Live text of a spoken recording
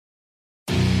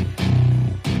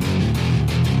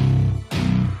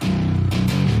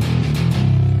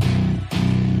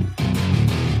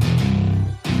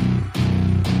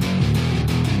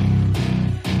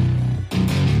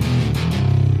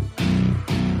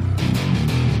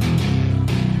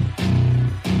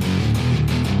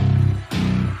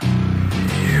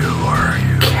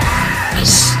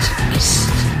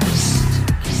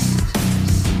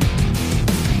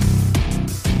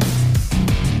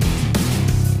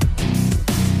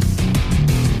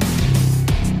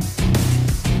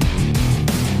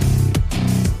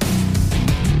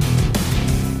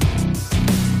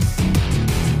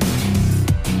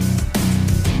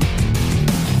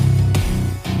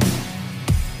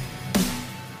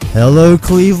Hello,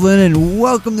 Cleveland, and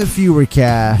welcome to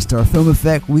FEWERcast, our Film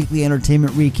Effect weekly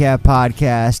entertainment recap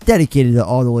podcast dedicated to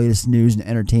all the latest news and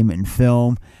entertainment and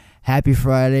film. Happy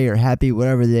Friday, or happy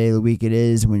whatever day of the week it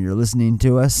is when you're listening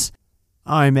to us.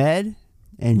 I'm Ed,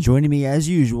 and joining me as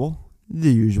usual,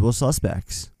 the usual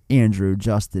suspects, Andrew,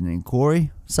 Justin, and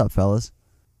Corey. What's up, fellas?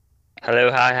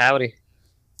 Hello, hi, howdy.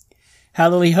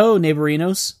 Howdy ho,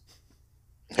 neighborinos.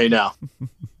 Hey now.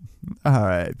 All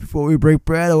right, before we break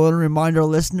bread, I want to remind our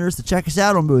listeners to check us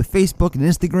out on both Facebook and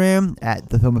Instagram at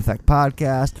the Film Effect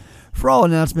Podcast for all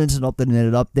announcements and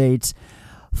updated updates.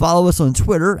 Follow us on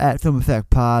Twitter at Film Effect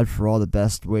Pod for all the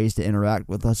best ways to interact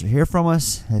with us or hear from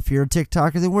us. If you're a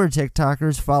TikToker, then we're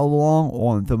TikTokers. Follow along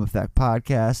on Film Effect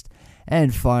Podcast.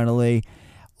 And finally,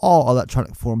 all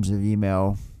electronic forms of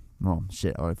email. Oh,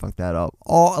 shit, I already fucked that up.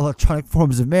 All electronic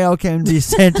forms of mail can be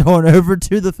sent on over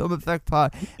to the Film Effect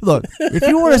Pod. Look, if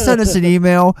you want to send us an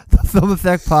email, the Film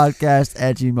Effect Podcast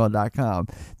at gmail.com.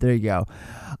 There you go.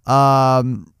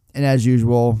 And as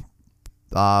usual,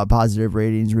 positive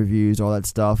ratings, reviews, all that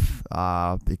stuff.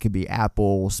 It could be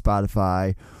Apple,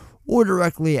 Spotify, or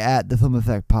directly at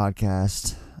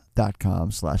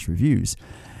thefilmeffectpodcast.com/reviews.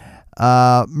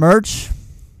 Merch.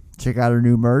 Check out our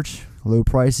new merch. Low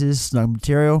prices, snug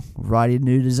material, variety of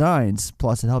new designs.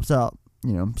 Plus, it helps out,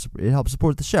 it helps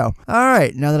support the show. All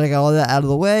right, now that I got all that out of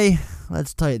the way,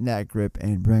 let's tighten that grip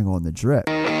and bring on the drip.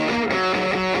 All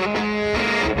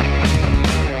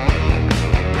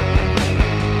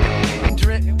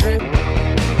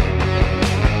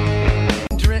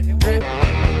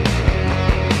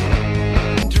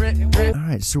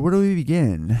right, so where do we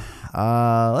begin?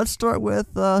 Let's start with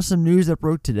some news that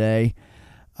broke today.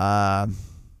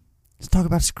 Let's talk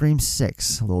about Scream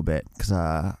 6 a little bit, because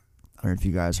I don't know if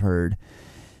you guys heard.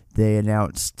 They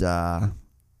announced a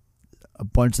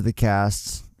bunch of the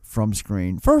casts from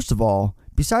Scream. First of all,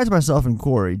 besides myself and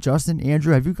Corey, Justin,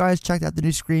 Andrew, have you guys checked out the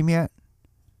new Scream yet?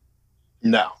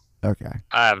 No. Okay.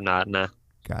 I have not, no.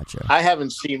 Gotcha. I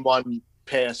haven't seen one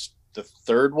past the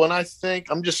third one, I think.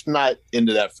 I'm just not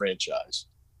into that franchise.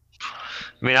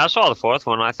 I mean, I saw the fourth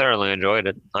one. I thoroughly enjoyed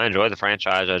it. I enjoyed the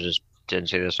franchise. I just didn't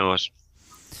see this one.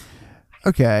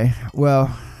 Okay,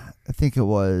 well, I think it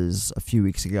was a few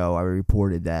weeks ago I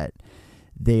reported that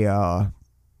the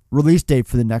release date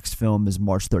for the next film is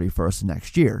March 31st of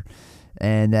next year,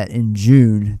 and that in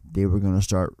June they were going to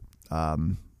start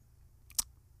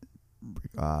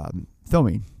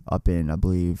filming up in, I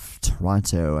believe,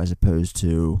 Toronto, as opposed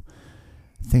to,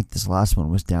 I think this last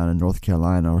one was down in North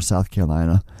Carolina or South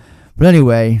Carolina. But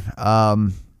anyway,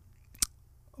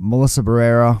 Melissa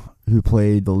Barrera, who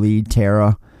played the lead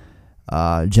Tara,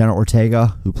 Jenna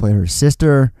Ortega, who played her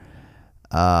sister,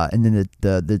 and then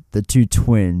the two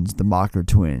twins, the Mocker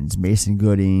twins, Mason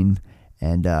Gooding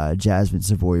and Jasmine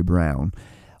Savoy Brown.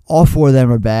 All four of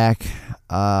them are back.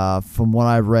 From what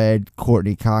I've read,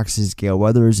 Courtney Cox's Gale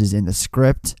Weathers is in the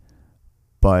script,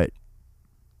 but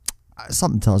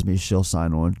something tells me she'll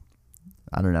sign on.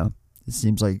 I don't know. It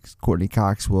seems like Courtney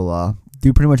Cox will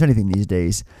do pretty much anything these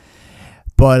days.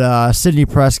 But Sydney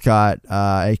Prescott,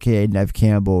 aka Neve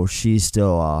Campbell, she's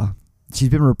still she's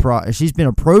been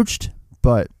approached,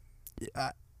 but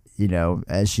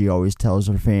as she always tells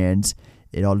her fans,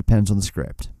 it all depends on the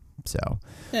script. So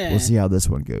we'll see how this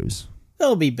one goes.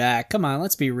 They'll be back. Come on,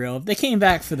 let's be real. If they came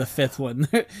back for the fifth one,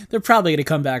 they're probably going to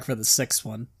come back for the sixth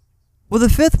one. Well, the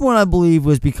fifth one, I believe,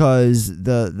 was because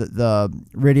the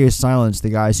Radio Silence, the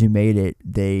guys who made it,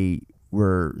 they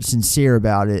were sincere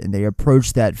about it, and they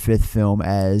approached that fifth film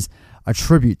as a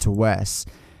tribute to Wes.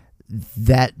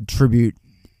 That tribute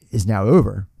is now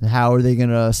over. How are they going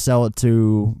to sell it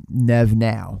to Neve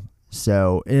now?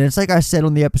 So, and it's like I said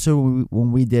on the episode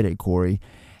when we did it, Corey,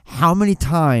 how many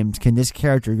times can this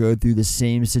character go through the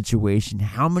same situation?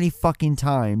 How many fucking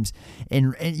times?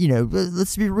 And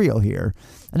let's be real here.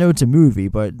 I know it's a movie,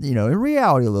 but in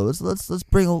reality, a little, let's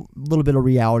bring a little bit of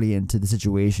reality into the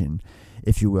situation,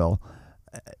 if you will.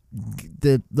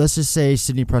 Let's just say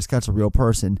Sydney Prescott's a real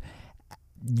person.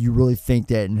 You really think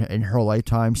that in her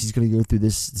lifetime she's going to go through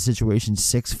this situation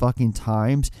 6 fucking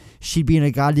times? She'd be in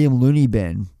a goddamn loony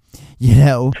bin,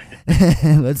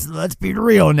 Let's be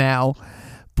real now.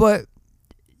 But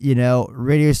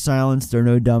Radio Silence, they're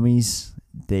no dummies.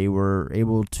 They were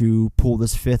able to pull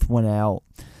this fifth one out.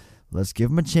 Let's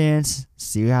give them a chance.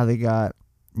 See how they got.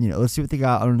 Let's see what they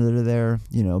got under their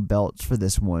belts for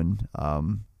this one.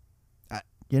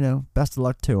 Best of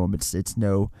luck to them. It's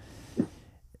no.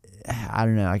 I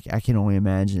don't know. I can only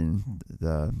imagine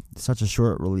such a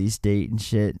short release date and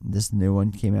shit. This new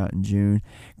one came out in June.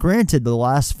 Granted, the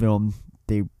last film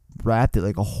they wrapped it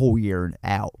like a whole year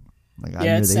out. Like,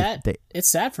 yeah, it's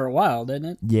sat for a while, didn't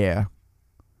it? Yeah.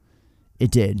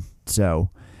 it did. So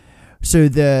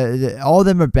the all of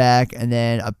them are back, and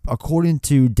then according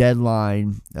to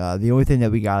Deadline, the only thing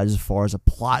that we got as far as a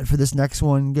plot for this next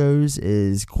one goes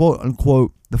is quote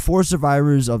unquote the 4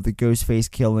 survivors of the Ghostface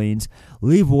killings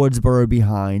leave Woodsboro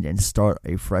behind and start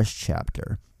a fresh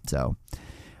chapter. So,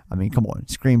 I mean, come on,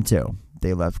 Scream 2,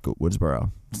 they left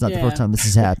Woodsboro. It's not the first time this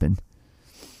has happened.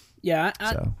 Yeah,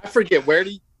 I forget where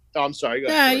do you, oh, I'm sorry. Go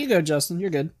ahead. you go, Justin. You're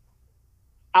good.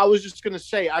 I was just going to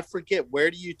say, I forget, where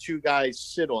do you two guys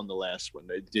sit on the last one?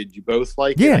 Did you both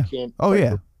like it? I can't.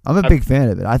 Yeah. I'm a big fan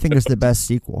of it. I think it's the best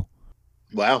sequel.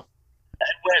 Wow. I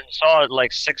went and saw it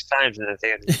like 6 times in the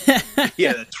theater.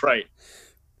 Yeah, that's right.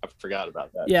 I forgot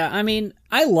about that. Yeah, I mean,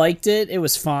 I liked it. It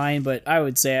was fine, but I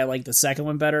would say I liked the second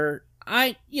one better.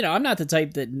 I'm not the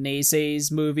type that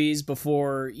naysays movies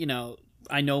before,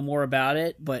 I know more about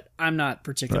it, but I'm not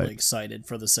particularly excited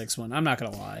for the 6th one. I'm not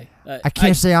going to lie. I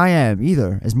can't say I am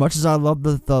either. As much as I love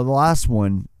the last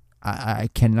one, I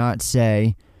cannot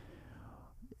say,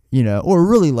 or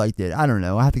really liked it. I don't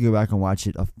know. I have to go back and watch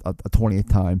it a 20th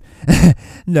time.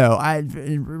 No,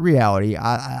 in reality,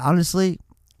 I honestly,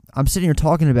 I'm sitting here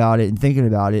talking about it and thinking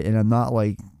about it, and I'm not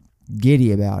like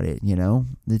giddy about it.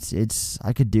 It's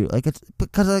I could do it's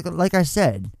because like I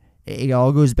said. It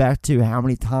all goes back to how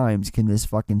many times can this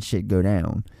fucking shit go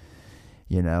down,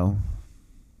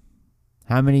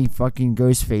 How many fucking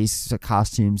Ghostface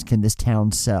costumes can this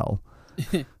town sell?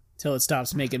 Till it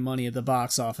stops making money at the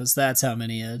box office. That's how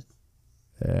many, Ed.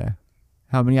 Yeah.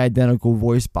 How many identical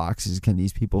voice boxes can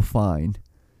these people find?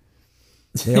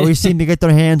 They always seem to get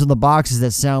their hands on the boxes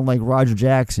that sound like Roger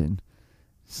Jackson.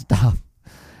 Stop.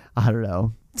 I don't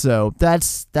know. So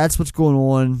that's what's going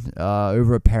on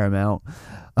over at Paramount.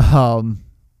 And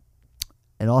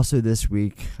also this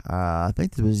week, I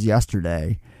think it was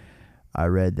yesterday, I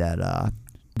read that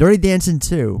Dirty Dancing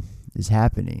 2 is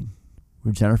happening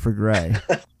with Jennifer Grey.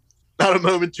 Not a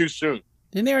moment too soon.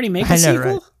 Didn't they already make a sequel?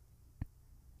 Right?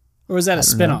 Or was that a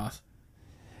spinoff?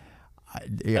 I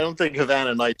don't think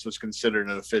Havana Nights was considered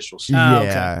an official sequel.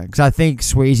 Yeah, because I think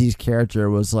Swayze's character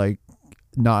was like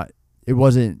it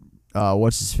wasn't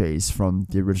what's his face from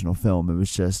the original film. It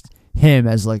was just him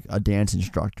as like a dance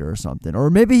instructor or something, or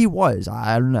maybe he was.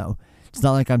 I don't know. It's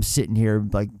not like I'm sitting here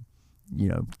like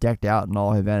decked out in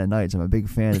all Havana Nights. I'm a big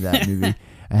fan of that movie.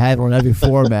 I have it on every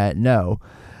format. No,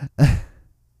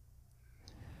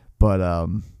 but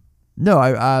no.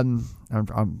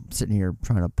 I'm sitting here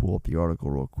trying to pull up the article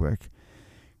real quick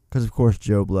because of course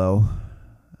Joe Blow.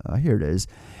 Here it is.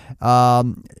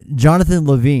 Jonathan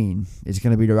Levine is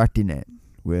going to be directing it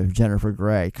with Jennifer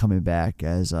Grey coming back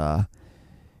as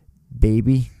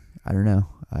Baby. I don't know.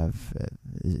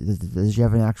 Does she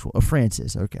have an actual? Oh,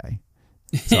 Francis. Okay.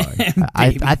 Sorry.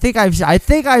 I think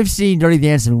I've seen Dirty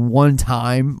Dancing one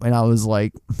time, and I was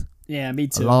like, yeah, me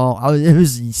too. It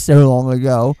was so long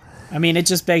ago. I mean, it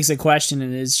just begs the question: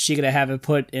 is she going to have it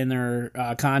put in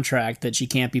her contract that she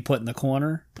can't be put in the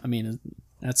corner? I mean,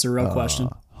 that's a real question.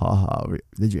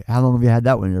 Did you? How long have you had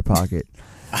that one in your pocket?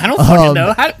 I don't fucking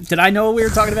know. Did I know we were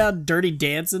talking about Dirty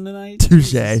Dancing tonight?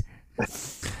 Touche.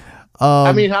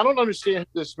 I mean, I don't understand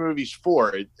who this movie's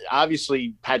for.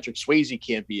 Obviously, Patrick Swayze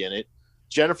can't be in it.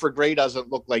 Jennifer Grey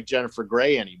doesn't look like Jennifer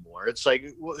Grey anymore. It's like,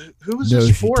 who is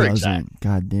this for exactly?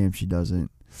 God damn, she doesn't.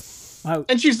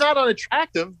 And she's not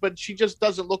unattractive, but she just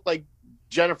doesn't look like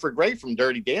Jennifer Grey from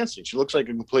Dirty Dancing. She looks like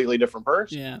a completely different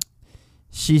person. Yeah.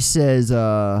 She says,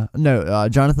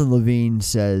 Jonathan Levine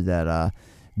said that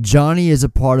Johnny is a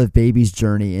part of Baby's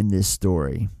journey in this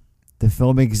story. The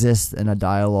film exists in a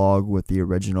dialogue with the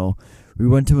original. We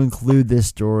want to include this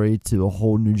story to a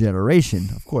whole new generation.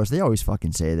 Of course, they always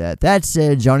fucking say that. That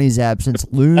said, Johnny's absence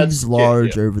looms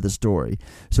large over the story.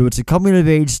 So it's a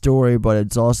coming-of-age story, but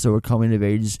it's also a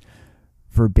coming-of-age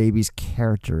for Baby's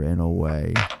character in a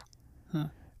way. Huh.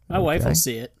 My wife will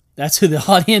see it. That's who the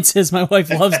audience is. My wife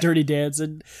loves Dirty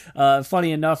Dancing.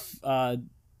 Funny enough,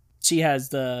 she has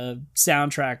the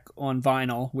soundtrack on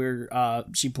vinyl where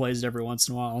she plays it every once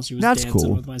in a while. She was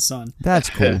dancing with my son. That's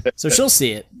cool. So she'll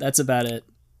see it. That's about it.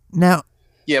 Now,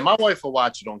 yeah, my wife will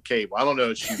watch it on cable. I don't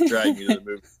know if she'd drag me to the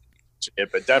movie,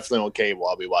 but definitely on cable,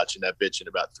 I'll be watching that bitch in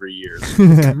about 3 years.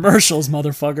 Commercials,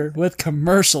 motherfucker, with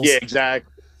commercials. Yeah,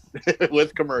 exactly.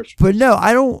 With commercials. But no,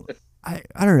 I don't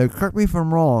know. Correct me if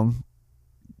I'm wrong.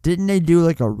 Didn't they do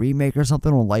like a remake or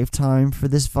something on Lifetime for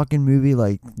this fucking movie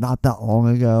like not that long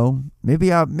ago? Maybe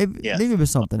it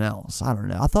was something else. I don't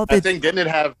know. I think didn't it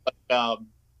have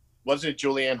wasn't it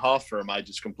Julianne Hough, or am I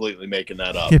just completely making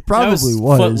that up? It probably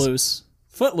was. Footloose.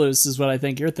 Footloose is what I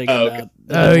think you're thinking about.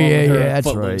 Oh yeah, that's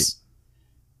Footloose.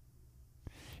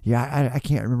 right. Yeah, I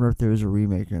can't remember if there was a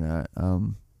remake or not.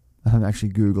 I'm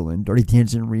actually Googling Dirty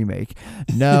Dancing remake.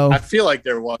 No. I feel like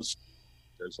there was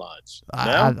those lines.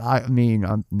 No? I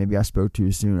mean, maybe I spoke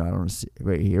too soon. I don't see.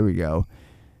 Wait, here we go.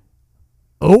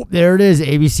 Oh, there it is.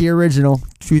 ABC original,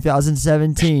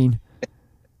 2017.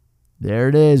 There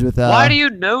it is with. Why do you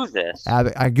know this?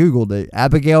 I googled it.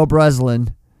 Abigail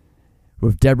Breslin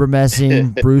with Deborah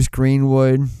Messing, Bruce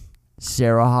Greenwood,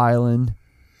 Sarah Hyland.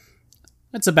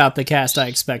 That's about the cast I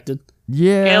expected.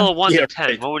 Yeah. Scale of 1 to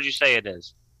 10. What would you say it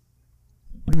is?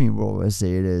 What do you mean? What would I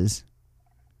say it is?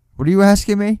 What are you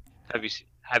asking me? Have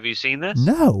you seen this?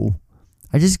 No,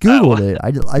 I just googled it. I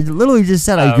literally just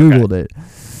said I googled it.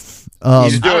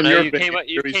 He's doing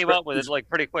you came up with it like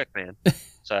pretty quick, man.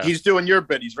 So he's doing your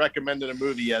bit. He's recommending a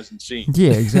movie he hasn't seen.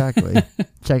 Yeah, exactly.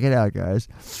 Check it out, guys.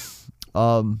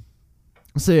 So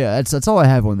yeah, that's all I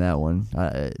have on that one.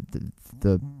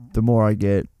 The more I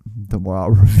get, the more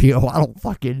I'll reveal. I don't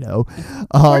fucking know.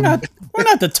 We're not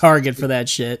the target for that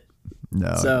shit.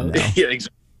 No. So. No. Yeah,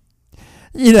 exactly.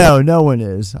 No one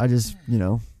is. I just,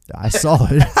 I saw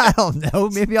it. I don't know.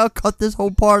 Maybe I'll cut this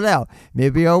whole part out.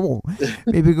 Maybe I won't.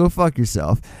 Maybe go fuck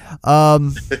yourself.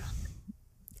 All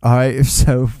right.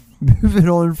 So moving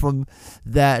on from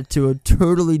that to a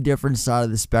totally different side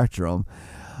of the spectrum.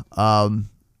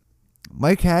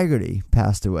 Mike Haggerty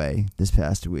passed away this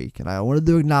past week, and I wanted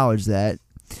to acknowledge that.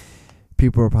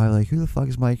 People are probably like, "Who the fuck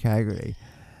is Mike Haggerty?"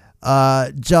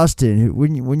 Justin,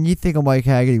 when you think of Mike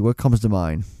Haggerty, what comes to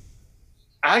mind?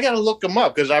 I gotta look him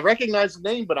up because I recognize the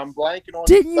name, but I'm blanking on.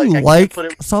 Didn't you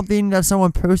something that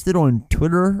someone posted on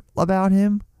Twitter about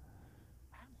him?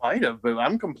 Might have, but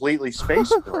I'm completely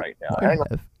spaced right now. Hang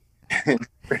on.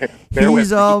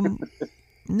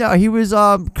 No, he was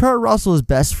Kurt Russell's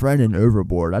best friend in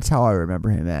Overboard. That's how I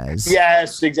remember him as.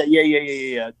 Yes, exactly.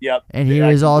 Yeah. Yep. And he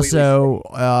was also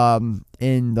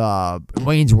in the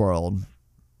Wayne's World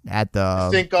at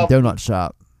the donut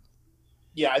shop.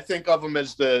 Yeah, I think of him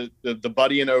as the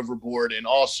buddy in Overboard, and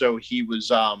also he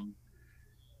was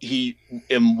he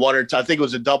in one or two, I think it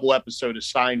was a double episode of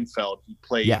Seinfeld. He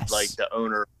played like the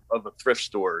owner of a thrift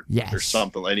store or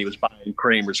something, and he was buying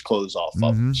Kramer's clothes off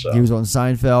of him. So. He was on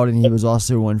Seinfeld, and he was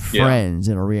also on Friends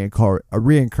in a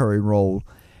reoccurring role.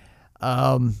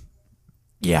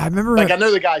 Yeah, I remember. I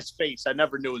know the guy's face. I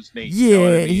never knew his name. Yeah, you know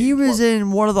what I mean? he was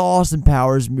in one of the Austin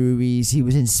Powers movies. He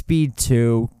was in Speed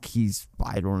 2.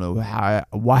 I don't know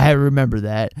why I remember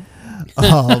that.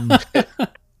 But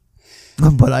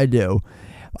I do.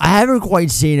 I haven't quite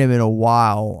seen him in a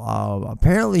while.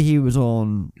 Apparently he was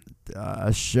on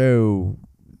a show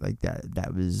like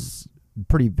that was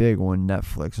pretty big on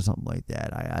Netflix or something like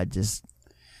that. I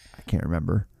can't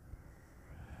remember.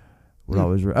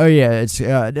 It's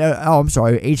I'm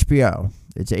sorry, HBO.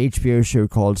 It's an HBO show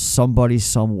called Somebody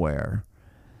Somewhere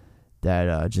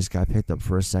that just got picked up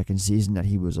for a second season. That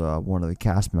he was one of the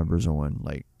cast members on,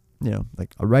 like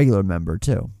a regular member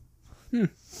too. I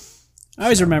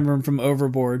always remember him from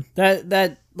Overboard.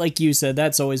 That like you said,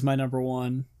 that's always my number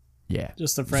one. Yeah,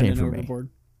 just a friend in Overboard.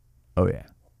 Me. Oh yeah.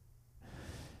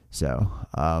 So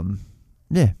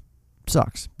yeah,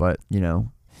 sucks, but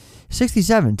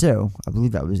 67 too. I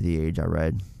believe that was the age I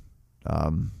read.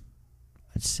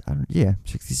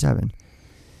 67.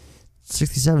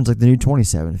 67 is like the new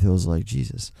 27. It feels like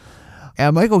Jesus.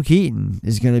 And Michael Keaton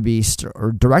is going to be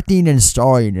directing and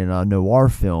starring in a noir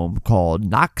film called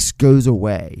Knox Goes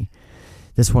Away.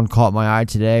 This one caught my eye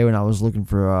today when I was looking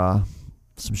for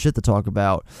some shit to talk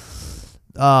about.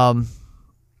 I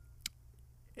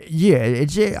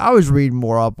was reading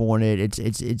more up on it.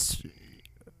 It's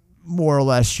more or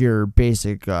less your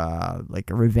basic like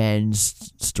a revenge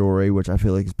story, which I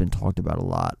feel like has been talked about a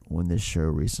lot on this show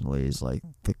recently, is like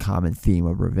the common theme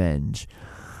of revenge.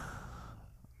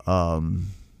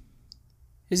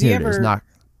 Has he ever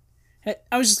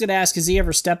I was just gonna ask, has he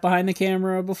ever stepped behind the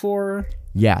camera before?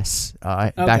 Yes.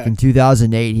 Back in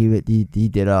 2008 he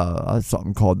did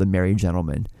something called The Merry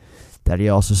Gentleman that he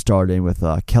also starred in with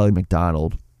Kelly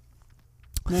MacDonald.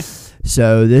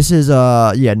 So this is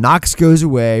Knox Goes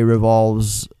Away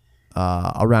revolves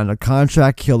around a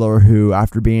contract killer who,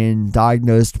 after being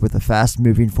diagnosed with a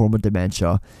fast-moving form of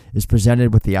dementia, is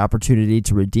presented with the opportunity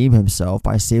to redeem himself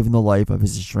by saving the life of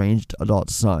his estranged adult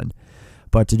son.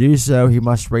 But to do so, he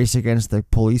must race against the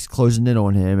police closing in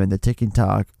on him and the ticking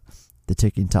clock, the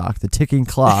ticky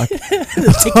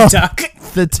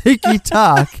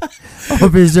tock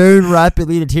of his own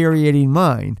rapidly deteriorating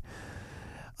mind.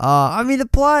 I mean, the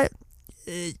plot,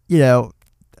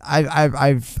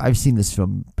 I've seen this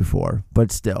film before,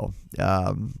 but still,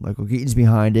 Michael Keaton's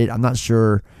behind it. I'm not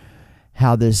sure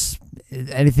how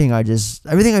everything I just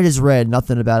read,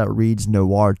 nothing about it reads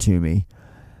noir to me.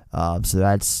 So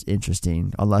that's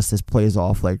interesting. Unless this plays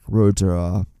off like Road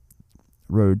to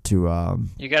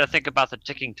You got to think about the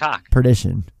ticking tock.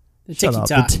 perdition. The Shut tiki up.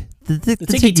 tock. The The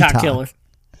tiki tock killer.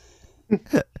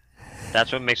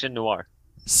 That's what makes it noir.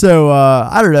 So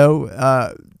I don't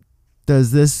know.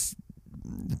 Does this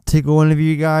tickle one of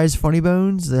you guys funny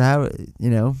bones? That how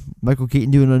Michael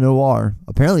Keaton doing a noir?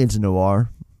 Apparently it's a noir.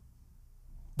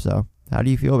 So how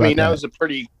do you feel about that?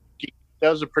 that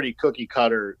was a pretty cookie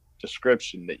cutter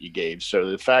description that you gave. So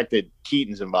the fact that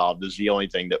Keaton's involved is the only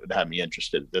thing that would have me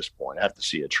interested at this point. I have to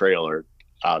see a trailer,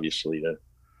 obviously, to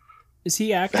Is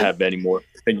he acting? have any more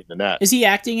opinion than that. Is he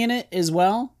acting in it as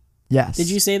well? Yes. Did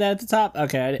you say that at the top?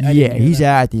 Okay. I Yeah, didn't hear he's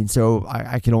that. acting. So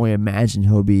I can only imagine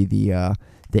he'll be the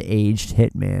aged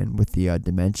hitman with the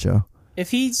dementia. If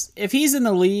he's in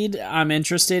the lead, I'm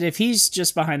interested. If he's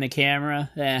just behind the camera,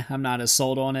 I'm not as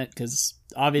sold on it because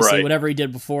obviously Right. whatever he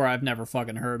did before, I've never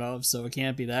fucking heard of, so it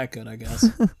can't be that good, I guess.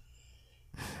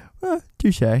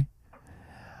 Touche.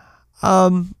 I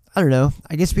don't know.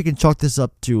 I guess we can chalk this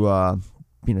up to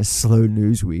being a slow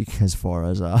news week as far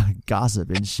as gossip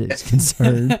and shit is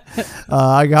concerned.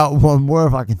 I got one more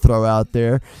if I can throw out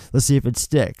there. Let's see if it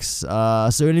sticks. So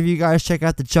any of you guys check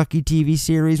out the Chucky TV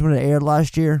series when it aired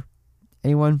last year?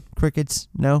 Anyone? Crickets?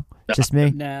 No? Just me?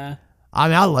 Nah. I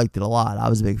mean, I liked it a lot. I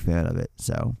was a big fan of it.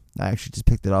 So I actually just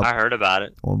picked it up I heard about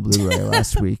it. on Blu-ray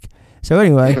last week. So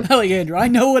anyway, Alexander, I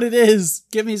know what it is.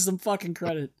 Give me some fucking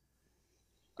credit.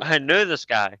 I knew this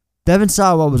guy. Devin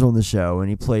Sawa was on the show, and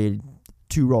he played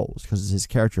 2 roles because his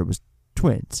character was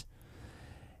twins.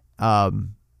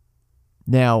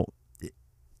 Now,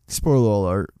 spoiler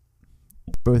alert,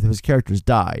 both of his characters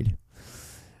died.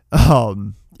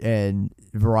 And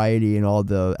Variety and all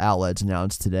the outlets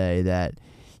announced today that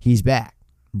he's back.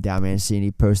 Down Mancini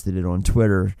posted it on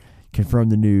Twitter,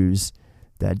 confirmed the news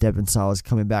that Devin Sawa is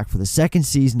coming back for the 2nd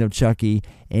season of Chucky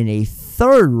in a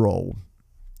 3rd role.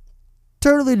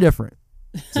 Totally different.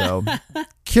 So,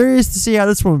 curious to see how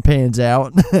this one pans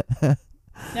out.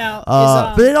 Now,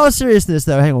 But in all seriousness,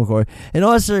 though, hang on, Corey. In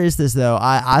all seriousness, though,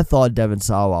 I thought Devin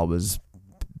Sawa was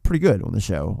pretty good on the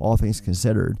show, all things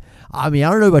considered. I mean,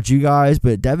 I don't know about you guys,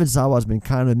 but Devin Sawa's been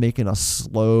kind of making a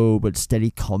slow but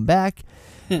steady comeback.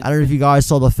 I don't know if you guys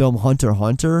saw the film Hunter x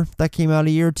Hunter that came out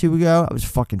a year or 2 ago. It was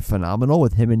fucking phenomenal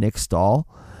with him and Nick Stahl.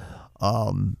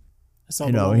 I saw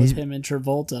the one with him and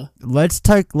Travolta. Let's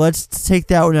take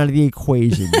that one out of the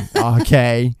equation,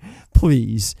 okay?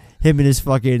 Please. Him and his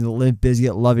fucking Limp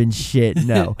Bizkit loving shit.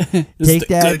 No. Take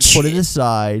that, put it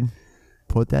aside.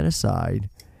 Put that aside.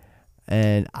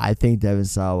 And I think Devin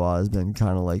Sawa has been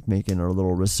kind of like making a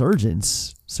little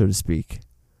resurgence, so to speak.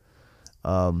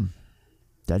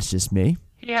 That's just me.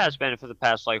 He has been for the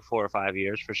past 4 or 5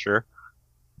 years for sure.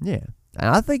 Yeah. And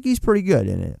I think he's pretty good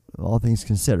in it, all things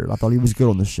considered. I thought he was good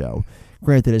on the show.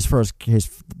 Granted, his first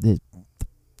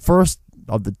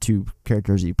of the 2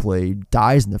 characters he played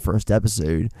dies in the first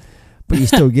episode, but you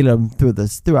still get him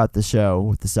throughout the show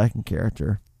with the second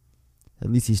character.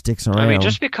 At least he sticks around. I mean,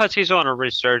 just because he's on a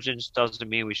resurgence doesn't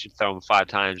mean we should throw him 5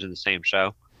 times in the same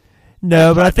show.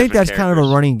 No, but I think that's kind of a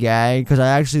characters. running gag because I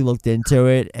actually looked into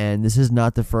it, and this is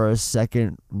not the first,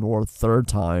 second, nor third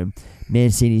time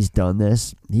Mancini's done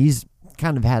this. He's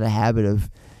kind of had a habit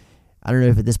of, I don't know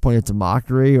if at this point it's a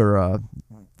mockery or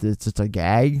it's just a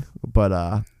gag,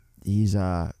 but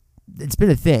it's been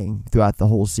a thing throughout the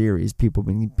whole series. People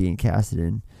being casted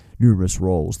in numerous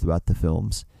roles throughout the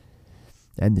films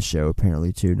and the show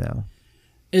apparently too now.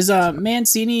 Is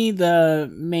Mancini the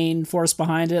main force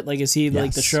behind it? Like, is he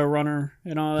like the Yes. showrunner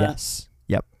and all that? Yes.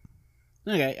 Yep.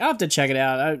 Okay, I'll have to check it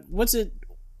out. What's it?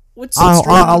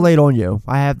 I'll lay it on you.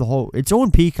 I have the whole. It's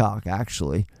on Peacock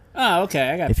actually. Oh,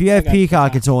 okay. If you have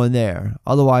Peacock, it's on there.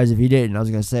 Otherwise, if you didn't, I was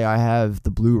gonna say I have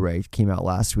the Blu-ray. It came out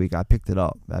last week. I picked it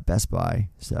up at Best Buy,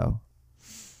 so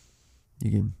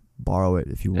you can borrow it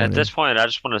if you want. At this point, I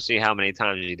just want to see how many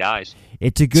times he dies.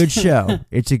 It's a good show.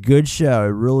 It's a good show. It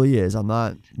really is. I'm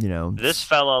not, This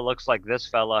fella looks like this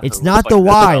fella. It's who not looks The like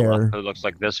this Wire. fella, who looks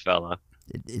like this fella.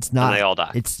 It's not. And they all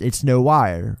die. It's no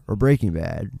Wire or Breaking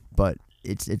Bad, but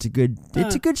it's a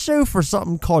good show for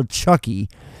something called Chucky.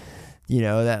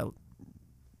 That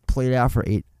played out for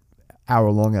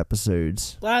 8-hour-long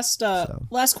episodes. Last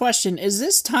question: is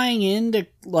this tying into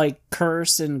like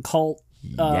Curse and Cult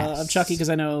of Chucky? Because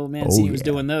I know Mancini was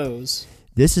doing those.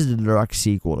 This is the direct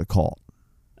sequel to Cult.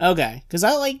 Okay, because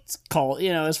I liked Cult.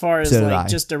 As far as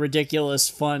just a ridiculous,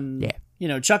 fun,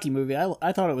 Chucky movie.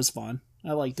 I thought it was fun.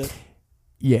 I liked it.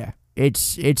 Yeah,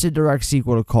 it's a direct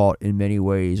sequel to Cult in many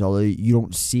ways, although you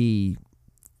don't see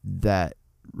that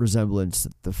resemblance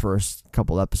the first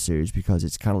couple episodes because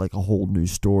it's kind of like a whole new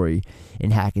story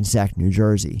in Hackensack, New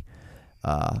Jersey.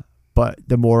 But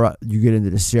the more you get into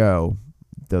the show,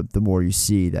 the more you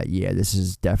see that, yeah, this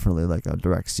is definitely like a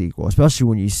direct sequel, especially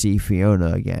when you see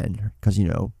Fiona again, because, you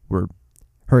know, where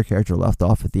her character left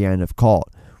off at the end of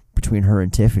Cult, between her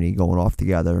and Tiffany going off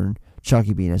together and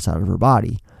Chucky being inside of her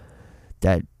body.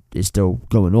 That is still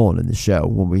going on in the show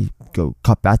when we go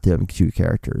cut back to them two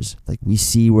characters. Like, we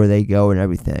see where they go and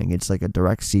everything. It's like a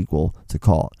direct sequel to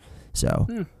Cult.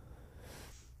 So,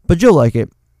 but you'll like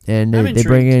it. And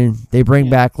they bring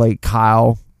back like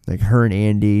Kyle. Like, her and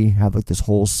Andy have like this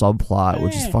whole subplot,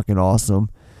 which is fucking awesome.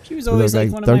 She was always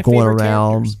like one of my favorite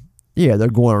characters. Yeah, they're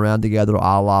going around together,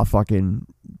 a la fucking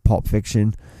Pulp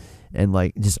Fiction, and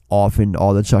like just offing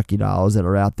all the Chucky dolls that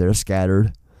are out there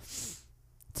scattered.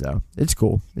 So it's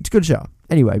cool. It's a good show.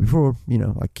 Anyway, before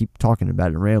I keep talking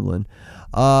about it and rambling,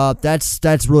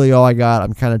 that's really all I got.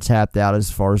 I'm kind of tapped out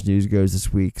as far as news goes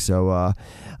this week. So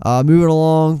moving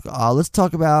along, let's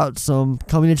talk about some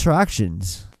coming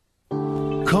attractions.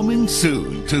 Coming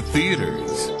soon to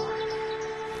theaters.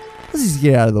 Let's just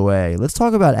get out of the way. Let's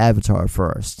talk about Avatar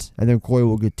first, and then Corey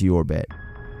will get to your bit.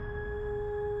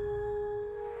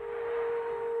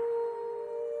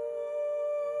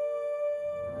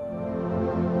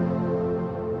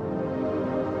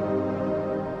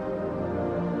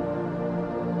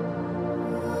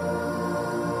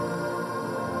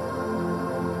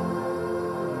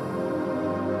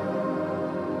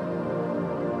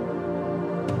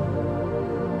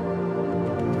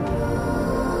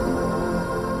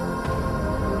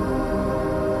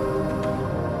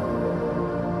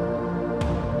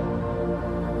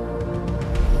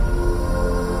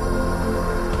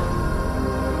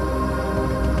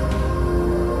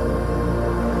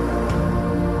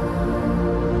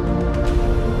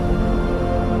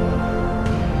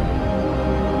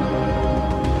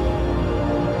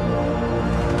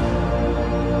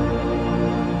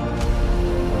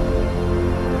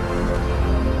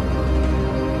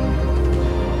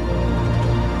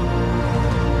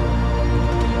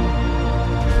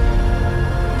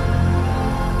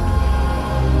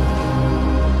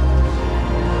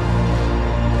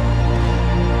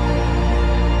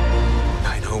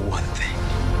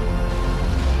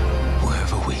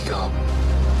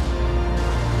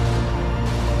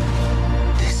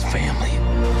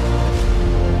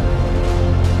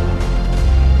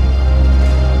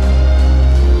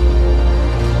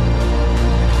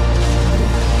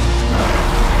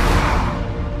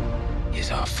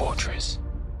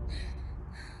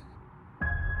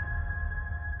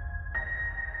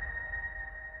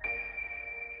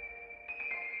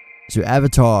 So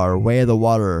Avatar, Way of the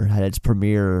Water, had its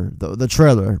premiere, the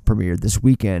trailer premiered this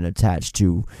weekend attached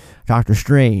to Doctor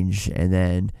Strange. And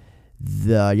then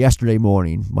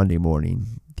Monday morning,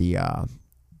 the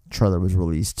trailer was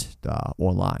released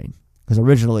online. Because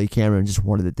originally Cameron just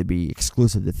wanted it to be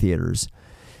exclusive to theaters.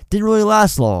 Didn't really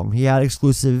last long. He had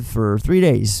exclusive for 3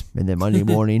 days. And then Monday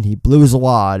morning, he blew his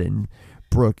wad and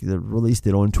released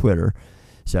it on Twitter.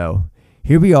 So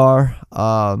here we are.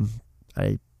 I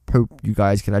hope you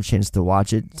guys get a chance to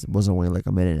watch it. It wasn't only like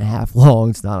a minute and a half long.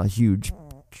 It's not a huge,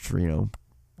 full-length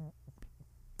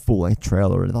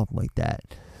trailer or nothing like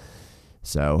that.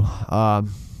 So, I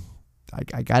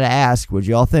gotta ask, what'd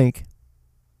y'all think?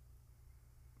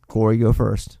 Corey, go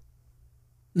first.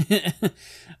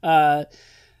 I'm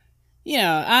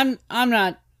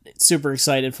not super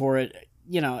excited for it.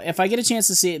 If I get a chance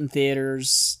to see it in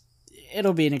theaters,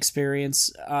 it'll be an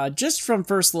experience. Just from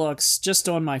first looks, just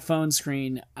on my phone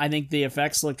screen, I think the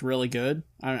effects looked really good.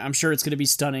 I'm sure it's going to be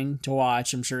stunning to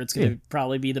watch. I'm sure it's going to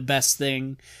probably be the best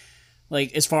thing,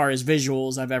 like, as far as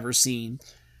visuals I've ever seen.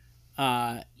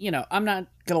 I'm not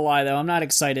going to lie, though. I'm not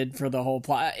excited for the whole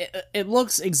plot. It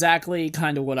looks exactly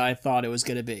kind of what I thought it was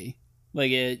going to be.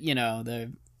 Like,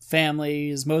 the family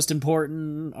is most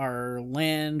important, or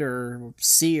land or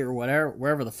sea or whatever,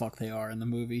 wherever the fuck they are in the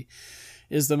movie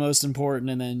is the most important,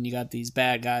 and then you got these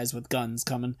bad guys with guns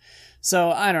coming.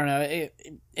 So, I don't know,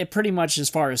 it pretty much, as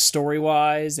far as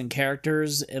story-wise and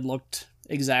characters, it looked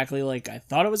exactly like I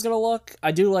thought it was going to look.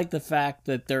 I do like the fact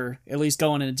that they're at least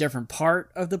going in a different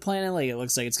part of the planet. Like, it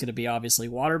looks like it's going to be obviously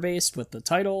water-based with the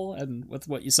title and with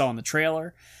what you saw in the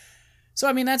trailer. So,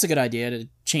 I mean, that's a good idea to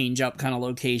change up kind of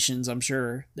locations. I'm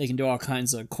sure they can do all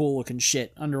kinds of cool-looking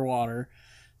shit underwater.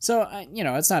 So,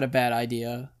 it's not a bad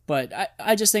idea, but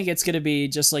I just think it's going to be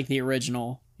just like the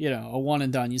original, a one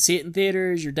and done. You see it in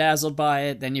theaters, you're dazzled by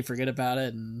it, then you forget about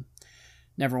it and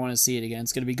never want to see it again.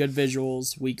 It's going to be good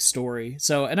visuals, weak story.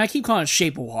 So, and I keep calling it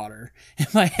Shape of Water. In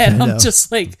my head, I'm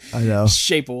just like, I know.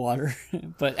 Shape of Water.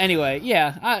 But anyway,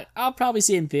 yeah, I'll probably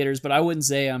see it in theaters, but I wouldn't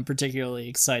say I'm particularly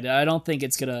excited. I don't think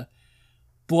it's going to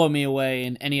blow me away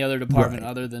in any other department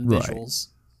other than visuals.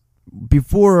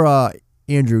 before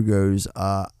Andrew goes,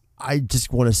 I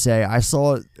just want to say I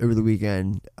saw it over the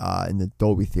weekend in the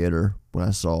Dolby Theater when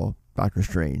I saw Doctor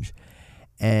Strange,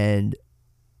 and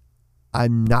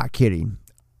I'm not kidding.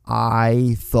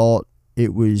 I thought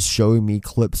it was showing me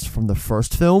clips from the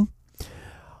first film.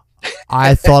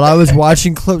 I thought I was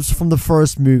watching clips from the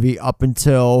first movie up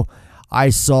until I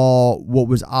saw what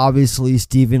was obviously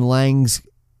Stephen Lang's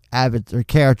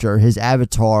character, his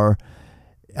avatar.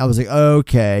 I was like,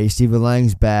 okay, Stephen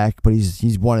Lang's back, but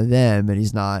he's one of them, and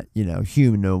he's not,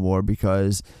 human no more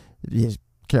because his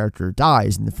character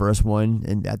dies in the first one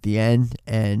and at the end,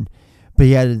 but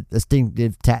he had a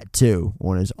distinctive tattoo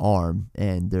on his arm,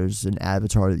 and there's an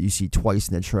avatar that you see twice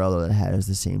in the trailer that has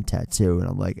the same tattoo, and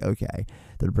I'm like, okay,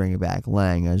 they're bringing back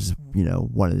Lang as,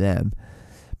 one of them.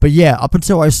 But yeah, up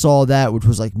until I saw that, which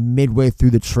was like midway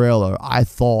through the trailer, I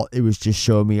thought it was just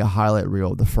showing me a highlight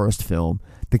reel of the first film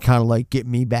to kind of like get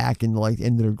me back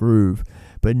into the groove.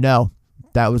 But no,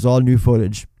 that was all new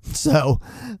footage. So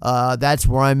that's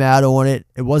where I'm at on it.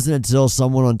 It wasn't until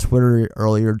someone on Twitter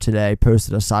earlier today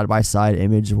posted a side-by-side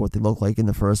image of what they look like in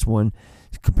the first one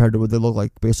compared to what they look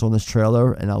like based on this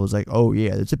trailer, and I was like, oh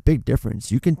yeah, there's a big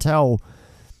difference. You can tell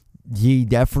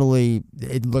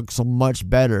it looks much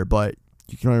better, but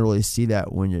you can only really see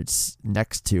that when it's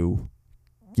next to,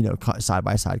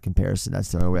 side-by-side comparison.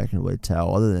 That's the only way I can really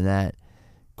tell. Other than that,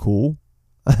 cool.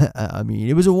 I mean,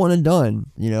 it was a one and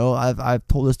done. I've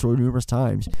told this story numerous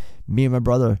times. Me and my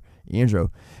brother Andrew,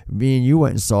 me and you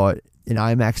went and saw it in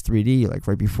IMAX 3D, like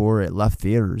right before it left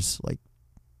theaters, like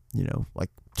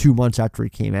 2 months after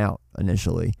it came out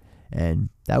initially, and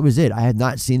that was it. I had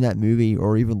not seen that movie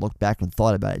or even looked back and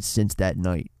thought about it since that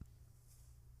night.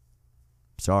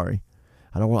 Sorry.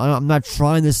 I'm not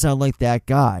trying to sound like that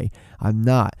guy. I'm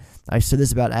not. I've said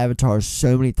this about Avatar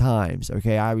so many times.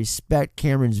 Okay, I respect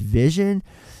Cameron's vision,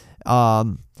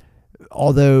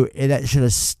 although that should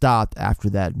have stopped after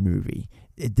that movie.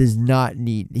 He does not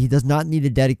need to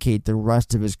dedicate the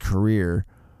rest of his career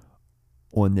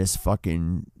on this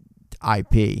fucking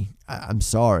IP. I'm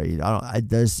sorry.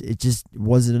 It just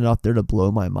wasn't enough there to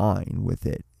blow my mind with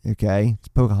it. Okay, it's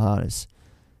Pocahontas.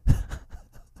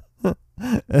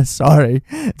 Sorry,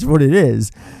 it's what it is.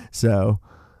 So,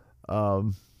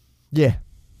 yeah.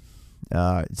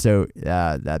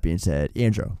 That being said,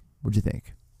 Andrew, what'd you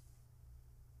think?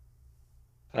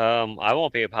 I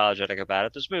won't be apologetic about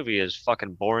it. This movie is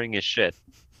fucking boring as shit.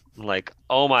 Like,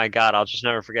 oh my god, I'll just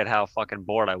never forget how fucking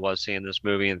bored I was seeing this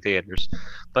movie in theaters.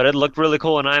 But it looked really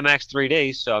cool in IMAX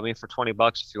 3D, so I mean, for $20,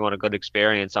 if you want a good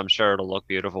experience, I'm sure it'll look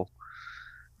beautiful.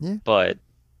 Yeah. But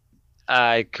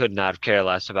I could not care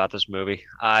less about this movie.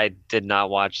 I did not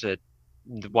watch the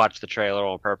trailer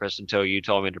on purpose until you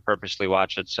told me to purposely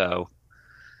watch it, so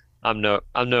I'm no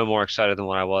more excited than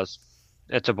what I was.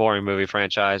 It's a boring movie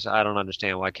franchise. I don't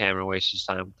understand why Cameron wastes his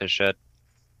time with this shit.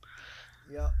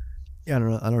 Yeah, I don't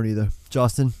know. I don't either.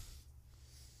 Justin?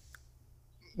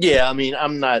 Yeah, I mean,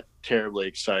 I'm not terribly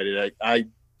excited. I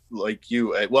like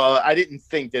you. I didn't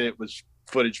think that it was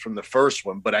footage from the first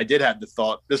one, but I did have the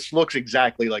thought, this looks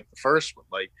exactly like the first one.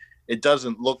 Like, it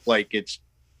doesn't look like it's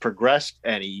progressed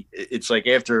any. It's like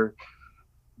after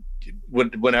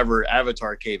whenever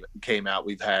Avatar came out,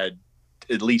 we've had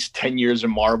at least 10 years of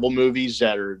Marvel movies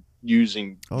that are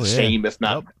using the same, if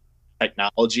not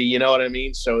technology, you know what I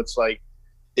mean? So it's like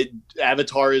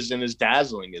Avatar isn't as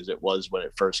dazzling as it was when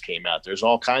it first came out. There's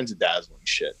all kinds of dazzling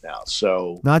shit now.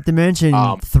 So not to mention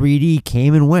 3D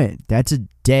came and went. That's a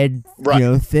dead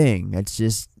thing. That's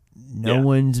just no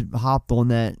one's hopped on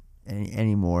that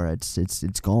anymore.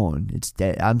 It's gone. It's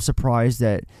dead. I'm surprised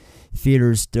that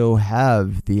theaters still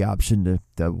have the option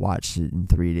to watch it in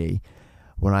 3D.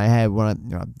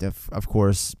 Of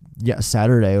course,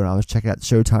 Saturday when I was checking out the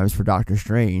showtimes for Doctor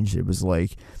Strange, it was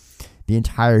like the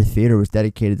entire theater was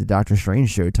dedicated to Doctor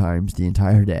Strange showtimes the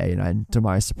entire day, and to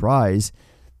my surprise,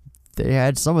 they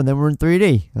had some of them were in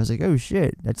 3D. I was like, oh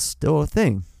shit, that's still a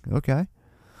thing. Okay.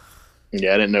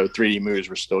 Yeah, I didn't know 3D movies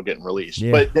were still getting released.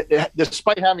 Yeah. But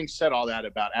despite having said all that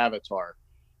about Avatar,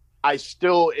 I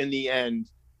still, in the end,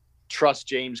 trust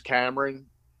James Cameron.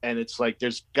 And it's like,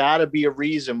 there's got to be a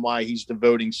reason why he's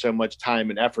devoting so much time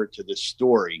and effort to this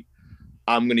story.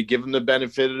 I'm going to give him the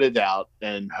benefit of the doubt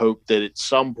and hope that at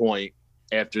some point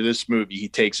after this movie, he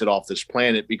takes it off this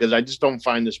planet, because I just don't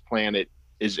find this planet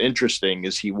as interesting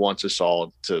as he wants us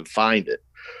all to find it.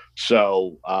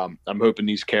 So I'm hoping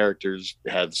these characters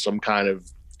have some kind of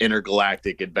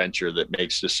intergalactic adventure that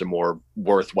makes this a more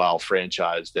worthwhile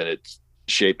franchise than it's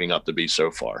shaping up to be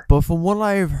so far. But from what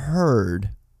I've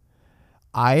heard,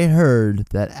 I heard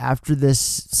that after this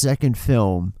second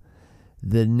film,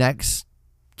 the next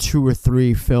 2 or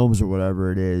 3 films or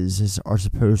whatever it is are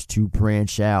supposed to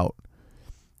branch out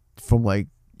from like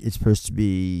it's supposed to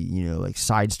be, you know, like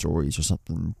side stories or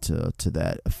something to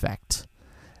that effect.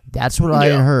 That's what I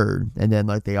had heard, and then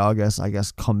like they all I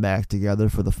guess come back together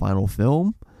for the final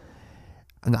film.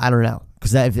 And I don't know,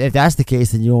 because if that's the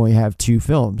case, then you only have 2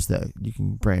 films that you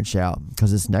can branch out.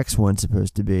 Because this next one's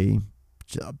supposed to be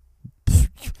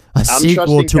a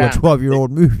sequel to a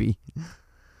 12-year-old movie.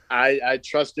 I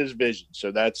trust his vision,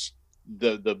 so that's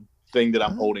the thing that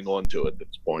I'm holding on to at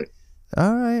this point.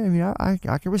 All right, I mean,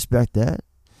 I can respect that.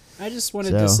 I just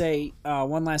wanted to say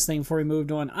one last thing before we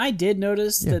moved on. I did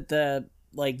notice that the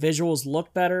like visuals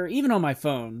look better, even on my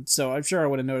phone. So I'm sure I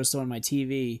would have noticed it on my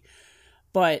TV.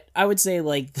 But I would say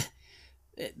like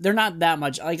they're not that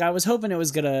much. Like I was hoping it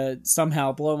was gonna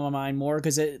somehow blow my mind more,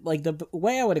 because it like the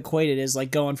way I would equate it is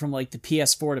like going from like the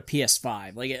PS4 to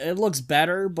PS5. Like it looks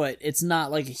better, but it's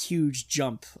not like a huge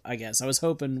jump. I guess I was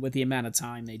hoping with the amount of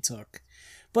time they took.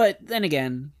 But then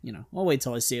again, you know, I'll wait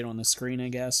till I see it on the screen, I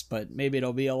guess. But maybe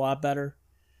it'll be a lot better.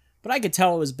 But I could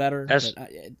tell it was better. But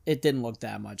it didn't look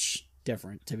that much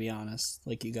different, to be honest,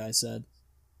 like you guys said.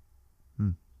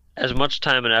 As much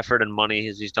time and effort and money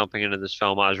as he's dumping into this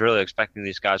film, I was really expecting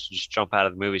these guys to just jump out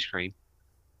of the movie screen.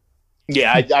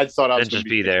 Yeah, I thought I was going to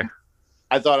be there.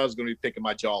 I thought I was going to be picking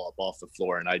my jaw up off the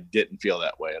floor, and I didn't feel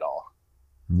that way at all.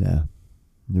 Yeah.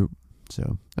 Nope.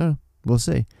 So, we'll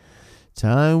see.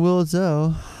 Time will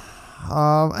tell.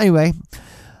 Anyway,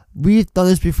 we've done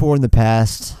this before in the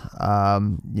past.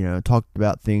 You know, talked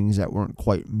about things that weren't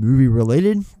quite movie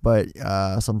related, but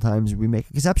sometimes we make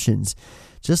exceptions,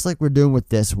 just like we're doing with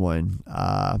this one.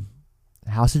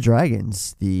 House of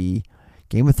Dragons, the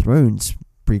Game of Thrones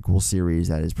prequel series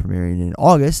that is premiering in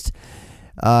August,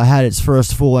 had its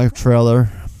first full-length trailer.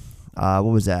 What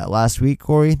was that, last week,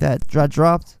 Corey, that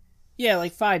dropped? Yeah,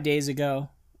 like 5 days ago.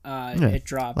 It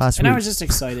dropped, and week. I was just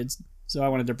excited, so I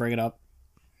wanted to bring it up.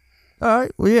 All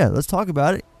right, well, yeah, let's talk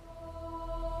about it.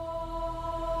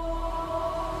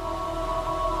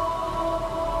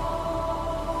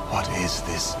 What is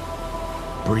this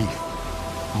brief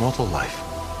mortal life,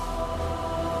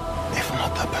 if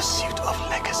not the pursuit of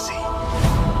legacy?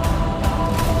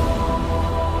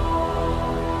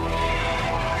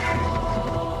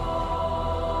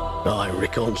 I,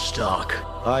 Rickon Stark.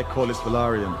 I, Corlys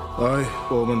Velaryon. I,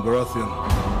 Ormond Baratheon.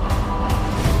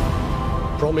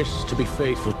 Promise to be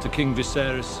faithful To King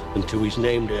Viserys. and to his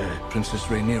named heir. Princess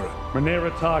Rhaenyra.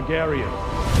 Rhaenyra Targaryen.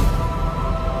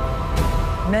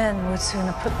 Men would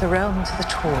sooner put the realm to the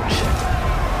torch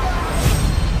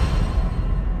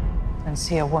than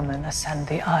see a woman ascend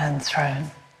the Iron Throne.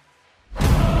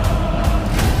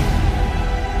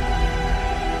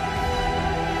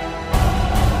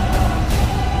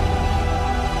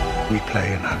 We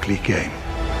play an ugly game.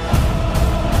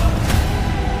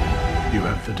 You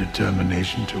have the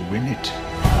determination to win it.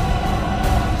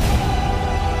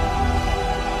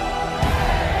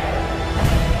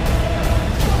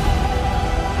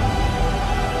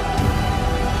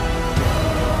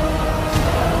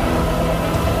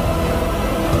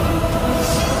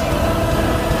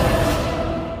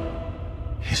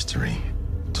 History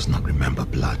does not remember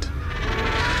blood.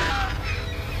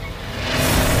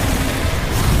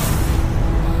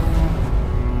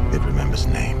 It remembers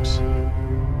names.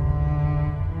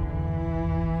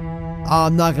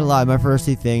 I'm not gonna lie, my first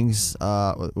 2 things,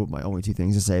 my only 2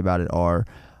 things to say about it are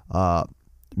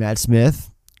Matt Smith,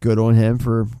 good on him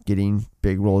for getting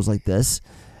big roles like this,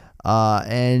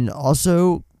 and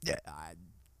also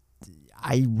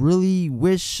I really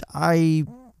wish it's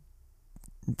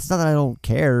not that I don't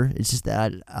care, it's just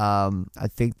that I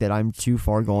think that I'm too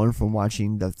far gone from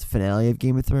watching the finale of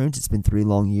Game of Thrones. It's been 3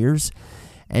 long years,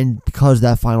 and because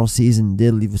that final season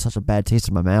did leave such a bad taste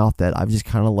in my mouth that I've just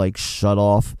kind of like shut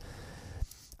off.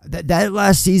 That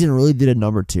last season really did a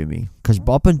number to me, because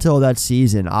up until that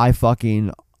season, I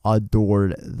fucking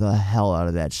adored the hell out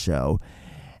of that show.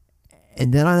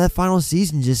 And then on that final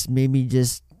season just made me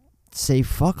just say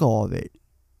fuck all of it.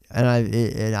 And I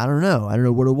don't know. I don't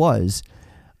know what it was.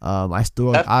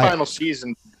 Final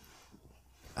season.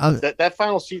 That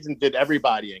final season did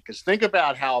everybody in, because think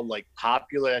about how like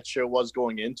popular that show was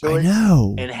going into it. I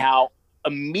know. And how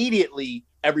immediately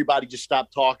everybody just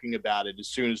stopped talking about it as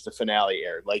soon as the finale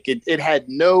aired. Like it had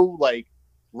no like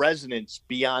resonance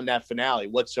beyond that finale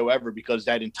whatsoever, because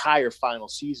that entire final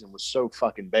season was so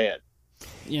fucking bad.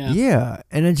 Yeah,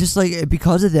 and it's just like,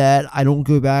 because of that, I don't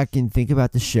go back and think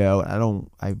about the show.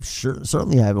 I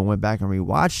certainly haven't went back and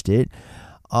rewatched it.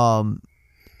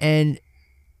 And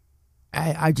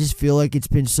I just feel like it's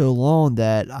been so long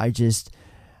that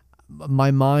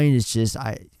my mind is just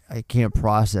I can't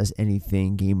process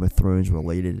anything Game of Thrones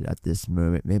related at this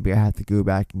moment. Maybe I have to go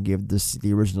back and give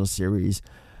the original series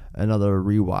another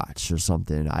rewatch or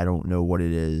something. I don't know what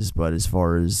it is, but as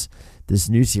far as this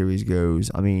new series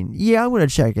goes, I mean, yeah, I'm going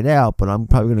to check it out, but I'm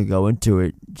probably going to go into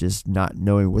it just not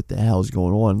knowing what the hell's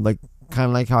going on. Like, kind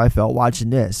of like how I felt watching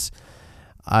this,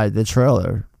 the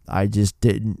trailer. I just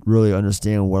didn't really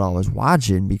understand what I was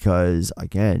watching because,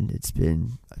 again, it's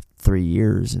been 3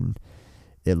 years and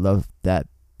it left that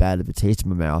bad of a taste in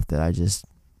my mouth that I just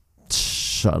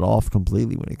shut off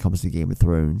completely when it comes to Game of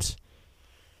Thrones.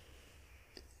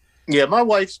 Yeah, my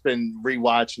wife's been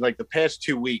rewatching, like the past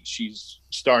 2 weeks, she's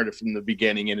started from the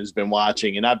beginning and has been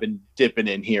watching, and I've been dipping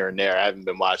in here and there. I haven't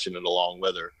been watching it along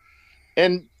with her.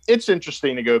 And it's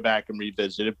interesting to go back and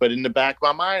revisit it, but in the back of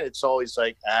my mind, it's always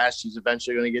like, she's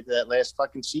eventually going to get to that last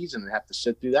fucking season and have to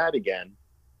sit through that again.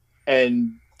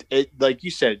 And it, like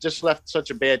you said, it just left such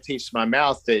a bad taste in my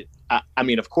mouth that, I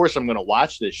mean, of course I'm going to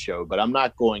watch this show, but I'm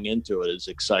not going into it as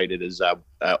excited as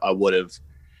I would have,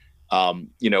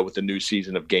 with the new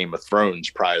season of Game of Thrones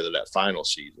prior to that final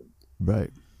season.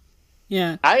 Right.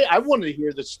 Yeah. I wanted to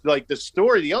hear this, like the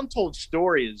story, the untold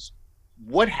story is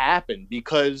what happened,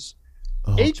 because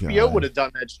HBO would have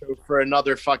done that show for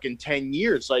another fucking 10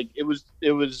 years. Like it was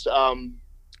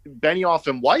Benioff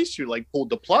and Weiss who like pulled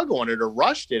the plug on it or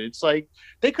rushed it. It's like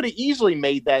they could have easily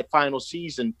made that final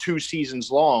season 2 seasons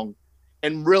long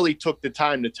and really took the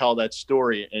time to tell that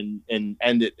story and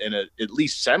end it in a at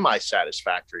least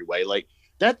semi-satisfactory way. Like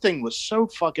that thing was so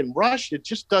fucking rushed. It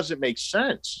just doesn't make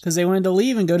sense. Because they wanted to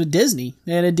leave and go to Disney.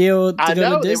 They had a deal to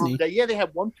go to Disney. They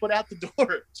had one foot out the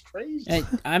door. It's crazy.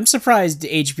 I'm surprised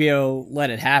HBO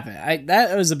let it happen.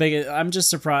 I'm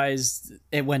just surprised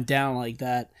it went down like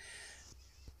that.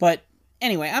 But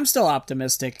anyway, I'm still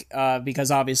optimistic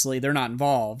because obviously they're not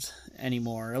involved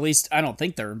anymore. At least I don't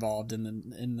think they're involved in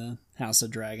the House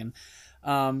of Dragon.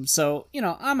 So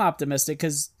I'm optimistic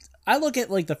because I look at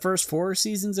like the first 4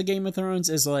 seasons of Game of Thrones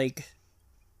as like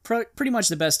pretty much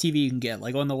the best TV you can get,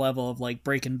 like on the level of like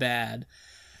Breaking Bad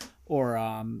or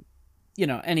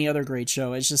any other great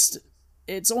show.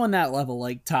 It's on that level,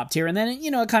 like top tier. And then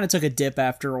it kind of took a dip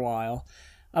after a while.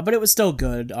 But it was still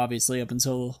good, obviously, up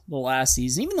until the last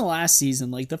season. Even the last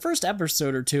season, like the first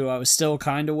episode or 2, I was still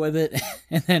kind of with it.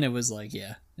 And then it was like,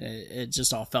 it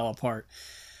just all fell apart.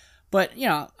 But,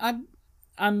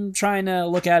 I'm trying to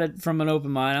look at it from an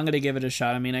open mind. I'm going to give it a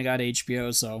shot. I mean, I got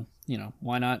HBO, so,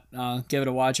 why not give it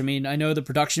a watch? I mean, I know the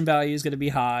production value is going to be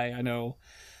high. I know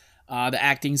the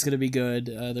acting's going to be good.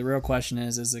 The real question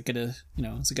is it going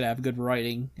to have good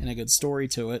writing and a good story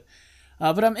to it?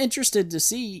 But I'm interested to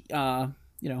see...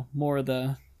 more of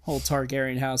the whole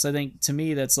Targaryen house. I think to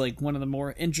me that's like one of the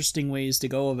more interesting ways to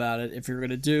go about it if you're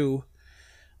going to do,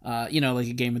 like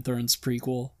a Game of Thrones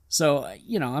prequel. So,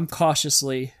 I'm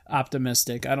cautiously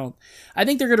optimistic. I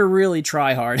think they're going to really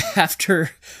try hard after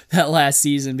that last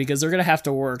season because they're going to have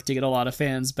to work to get a lot of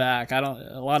fans back. A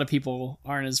lot of people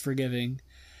aren't as forgiving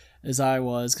as I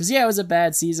was. Because, it was a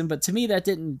bad season, but to me that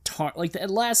didn't, the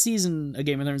last season of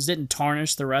Game of Thrones didn't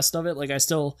tarnish the rest of it. Like, I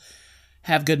still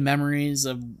have good memories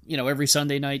of, every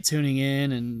Sunday night tuning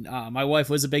in, and my wife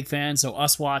was a big fan, so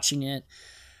us watching it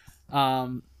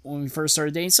when we first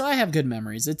started dating. So I have good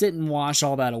memories. It didn't wash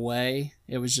all that away.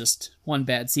 It was just one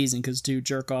bad season because 2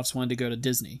 jerk-offs wanted to go to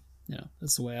Disney.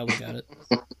 That's the way I look at it.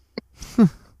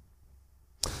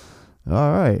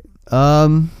 All right.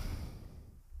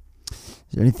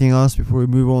 Is there anything else before we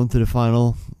move on to the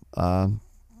final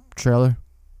trailer?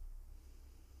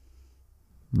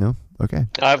 No? Okay.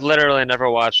 I've literally never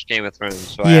watched Game of Thrones,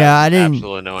 so I didn't.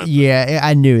 Absolutely no input. Yeah,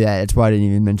 I knew that. That's why I didn't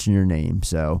even mention your name.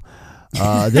 So,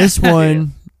 this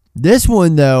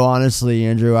one though, honestly,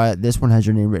 Andrew, this one has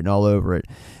your name written all over it.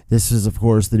 This is, of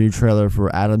course, the new trailer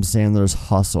for Adam Sandler's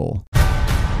Hustle.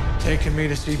 Taking me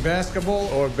to see basketball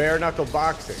or bare knuckle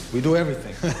boxing? We do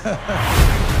everything.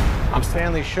 I'm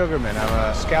Stanley Sugarman. I'm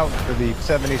a scout for the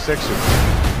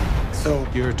 76ers. So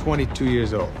you're 22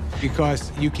 years old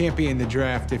because you can't be in the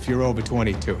draft if you're over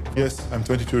 22. Yes, I'm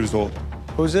 22 years old.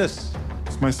 Who's this?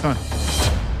 It's my son.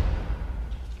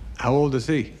 How old is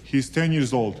he? He's 10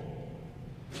 years old.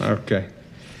 Okay.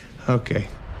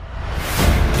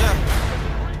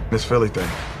 This Philly thing.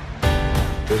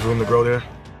 There's room to grow there.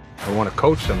 I want to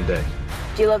coach someday.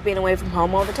 Do you love being away from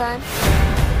home all the time?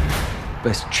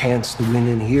 Best chance to win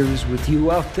in here is with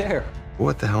you out there.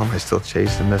 What the hell am I still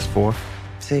chasing this for?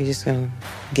 So you're just gonna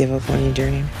give up on your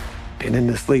dream? Been in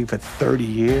this league for 30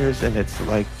 years, and it's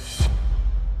like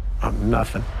I'm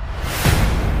nothing.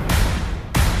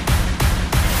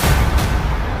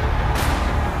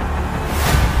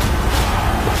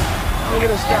 Look at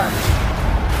this guy.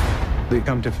 They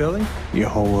come to Philly, your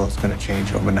whole world's gonna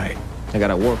change overnight. I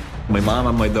gotta work. My mom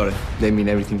and my daughter, they mean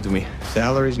everything to me.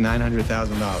 Salary's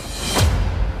 $900,000.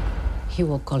 He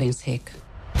will call in sick.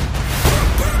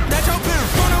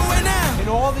 In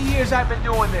all the years I've been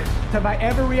doing this, have I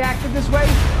ever reacted this way?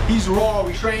 He's raw.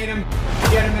 We train him,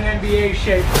 get him in NBA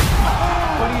shape.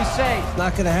 What do you say? It's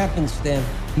not gonna happen, Stan.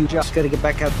 You just gotta get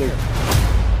back out there.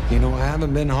 You know, I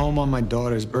haven't been home on my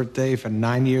daughter's birthday for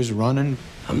 9 years running.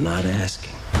 I'm not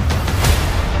asking.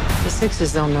 The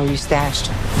Sixers don't know you stashed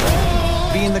him.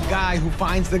 Being the guy who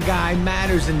finds the guy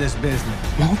matters in this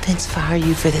business. Mountains fire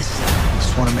you for this.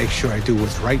 Just want to make sure I do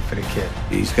what's right for the kid.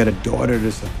 He's got a daughter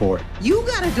to support. You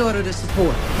got a daughter to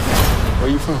support. Where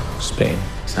are you from? Spain.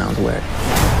 Sounds weird.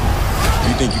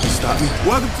 You think you can stop me?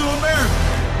 Welcome to America.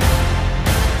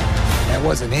 That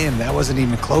wasn't him. That wasn't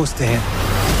even close to him.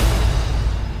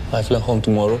 I fly home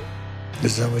tomorrow.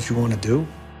 Is that what you want to do?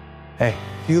 Hey,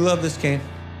 you love this game.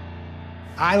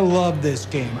 I love this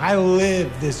game. I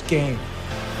live this game.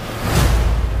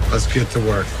 Let's get to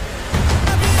work.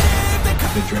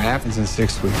 The draft is in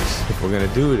 6 weeks. If we're going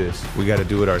to do this, we got to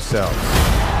do it ourselves.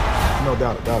 No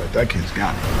doubt about it. That kid's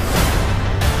got it.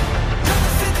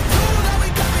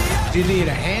 Do you need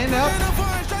a hand up?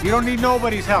 You don't need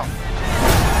nobody's help.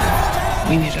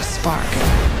 We need a spark.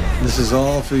 This is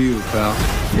all for you, pal.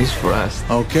 It's for us.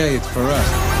 Okay, it's for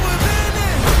us.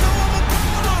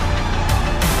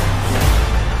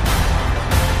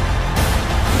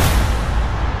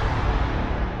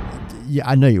 Yeah,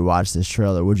 I know you watched this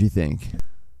trailer. What'd you think,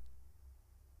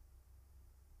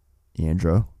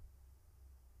 Andrew?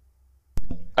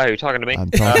 Oh, you're talking to me? I'm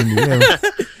talking to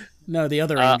you. No, the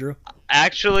other Andrew.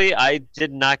 Actually, I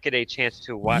did not get a chance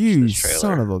to watch You this trailer.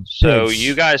 son of a So bitch.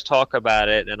 you guys talk about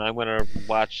it, and I'm going to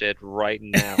watch it right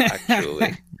now,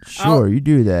 actually. Sure, you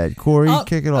do that. Corey,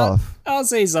 kick it off. I'll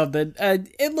say something.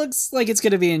 It looks like it's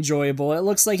going to be enjoyable. It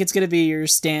looks like it's going to be your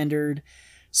standard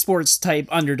sports type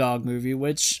underdog movie,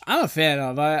 which I'm a fan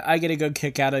of. I get a good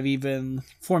kick out of even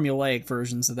formulaic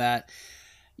versions of that.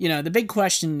 You know, the big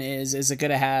question is it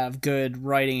going to have good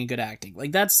writing and good acting?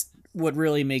 Like, that's what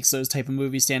really makes those type of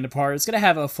movies stand apart. It's going to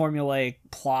have a formulaic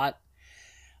plot.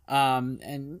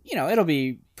 And, you know, it'll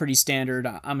be pretty standard,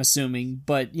 I'm assuming.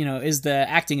 But, you know, is the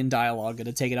acting and dialogue going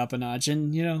to take it up a notch?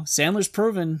 And, you know, Sandler's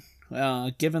proven,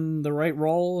 given the right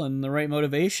role and the right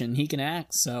motivation, he can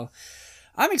act. So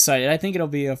I'm excited. I think it'll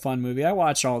be a fun movie. I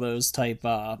watch all those type,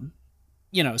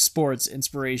 you know, sports,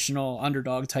 inspirational,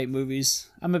 underdog type movies.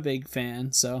 I'm a big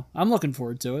fan, so I'm looking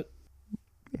forward to it.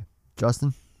 Yeah.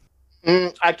 Justin?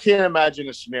 I can't imagine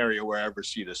a scenario where I ever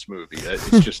see this movie. It's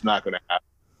just not going to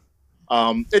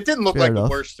happen. It didn't look like the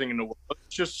worst thing in the world.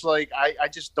 It's just like I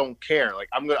just don't care. Like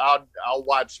I'll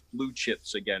watch Blue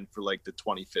Chips again for like the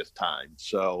 25th time.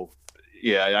 So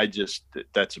yeah,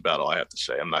 that's about all I have to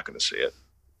say. I'm not going to see it.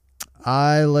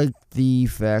 I like the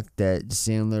fact that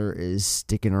Sandler is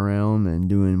sticking around and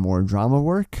doing more drama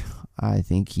work. I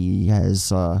think he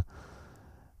has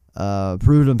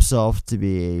proved himself to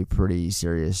be a pretty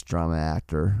serious drama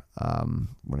actor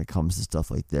when it comes to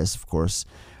stuff like this. Of course,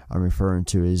 I'm referring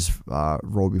to his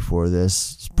role before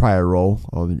this, his prior role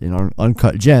in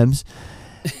Uncut Gems.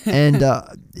 And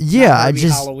yeah, I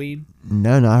just Halloween.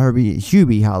 No, not Herbie.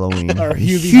 Hubie Halloween. Or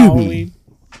Hubie Halloween.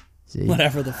 See?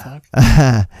 Whatever the fuck.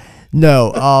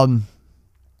 No,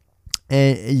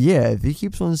 and yeah, if he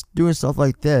keeps on doing stuff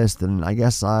like this, then I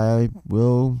guess I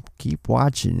will keep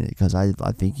watching it because I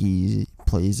think he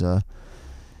plays a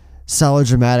solid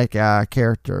dramatic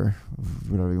character,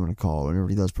 whatever you want to call it. Whenever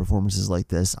he does performances like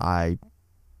this, I'm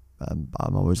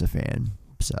always a fan.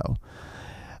 So,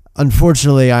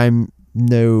 unfortunately, I'm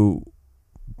no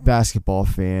basketball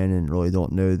fan and really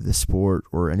don't know the sport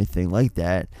or anything like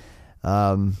that.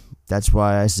 That's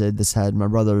why I said this had my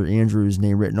brother Andrew's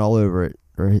name written all over it.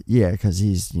 Or yeah, because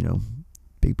he's, you know,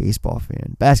 big basketball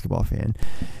fan.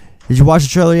 Did you watch the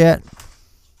trailer yet?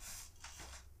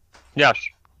 Yes.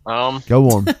 Go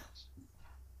on.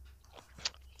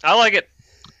 I like it.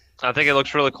 I think it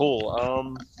looks really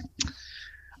cool.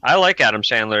 I like Adam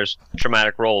Sandler's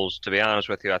dramatic roles, to be honest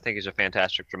with you. I think he's a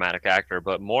fantastic dramatic actor,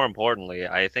 but more importantly,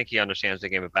 I think he understands the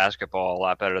game of basketball a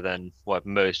lot better than what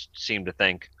most seem to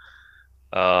think.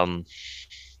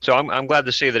 So I'm glad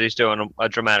to see that he's doing a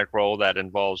dramatic role that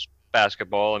involves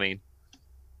basketball. I mean,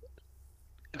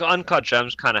 Uncut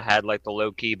Gems kind of had like the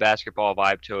low-key basketball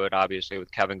vibe to it, obviously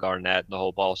with Kevin Garnett and the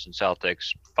whole Boston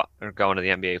Celtics going to the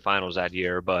NBA Finals that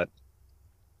year. But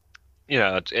you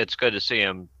know, it's good to see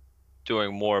him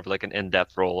doing more of like an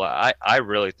in-depth role. I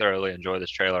really thoroughly enjoy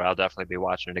this trailer. I'll definitely be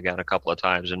watching it again a couple of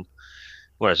times. And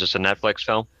what is this, a Netflix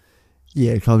film?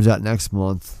 Yeah, it comes out next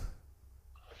month.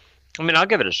 I mean, I'll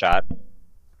give it a shot.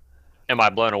 Am I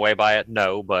blown away by it?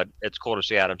 No, but it's cool to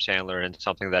see Adam Sandler in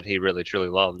something that he really truly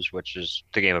loves, which is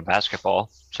the game of basketball.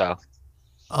 So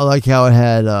I like how it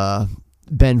had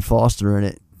Ben Foster in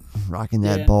it, rocking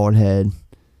that bald head.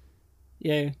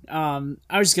 Yeah.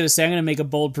 I was just going to say, I'm going to make a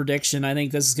bold prediction. I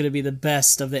think this is going to be the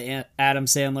best of the Adam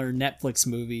Sandler Netflix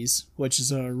movies, which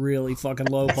is a really fucking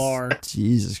low bar.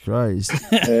 Jesus Christ.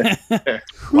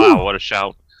 Wow, what a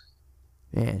shout.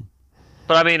 Man.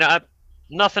 But I mean,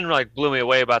 nothing like blew me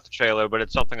away about the trailer, but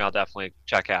it's something I'll definitely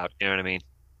check out. You know what I mean?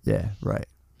 Yeah, right.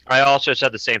 I also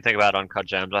said the same thing about Uncut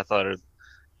Gems. I thought it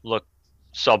looked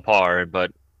subpar,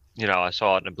 but, I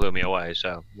saw it and it blew me away,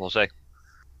 so we'll see.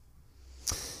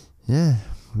 Yeah,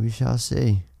 we shall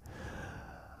see.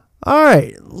 All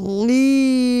right,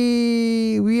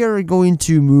 we are going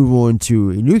to move on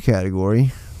to a new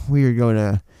category. We are going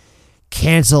to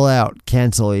cancel out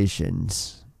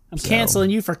cancellations. I'm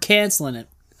canceling you for canceling it.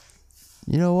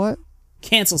 You know what?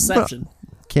 Cancelception.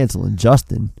 Canceling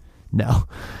Justin. No.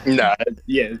 No,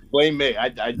 yeah, blame me. I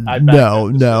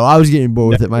No, I was getting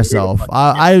bored with it myself.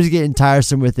 I was getting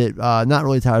tiresome with it. Not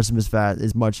really tiresome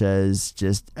as much as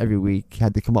just every week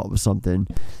had to come up with something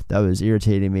that was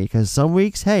irritating me. Because some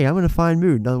weeks, hey, I'm in a fine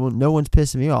mood. No one's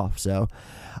pissing me off. So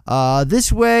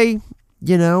this way,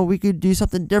 we could do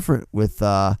something different with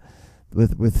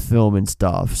film and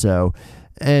stuff. So,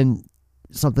 and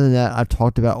something that I've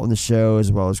talked about on the show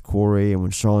as well as Corey, and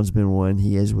when Sean's been on,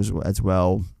 he was as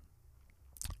well.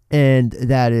 And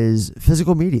that is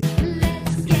physical media.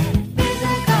 Let's get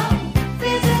physical.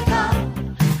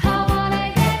 How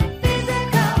wanna get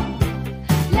physical?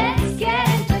 Let's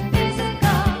get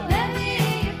physical. Let me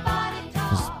hear your body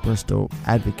talk. We're still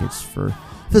advocates for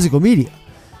physical media.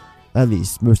 At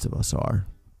least most of us are.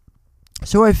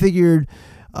 So I figured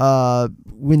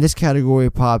when this category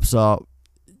pops up,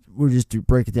 we'll just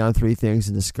break it down 3 things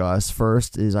and discuss.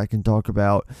 First is I can talk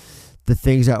about the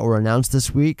things that were announced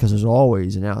this week, because there's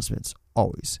always announcements,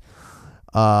 always.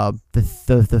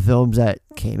 The films that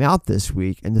came out this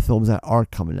week and the films that are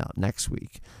coming out next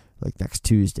week, like next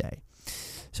Tuesday.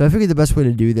 So I figured the best way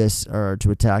to do this, or to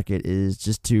attack it, is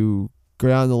just to go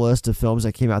down the list of films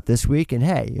that came out this week. And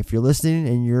hey, if you're listening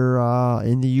and you're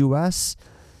in the U.S.,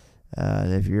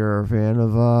 and if you're a fan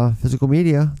of physical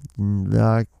media,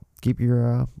 keep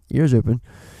your ears open.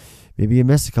 Maybe you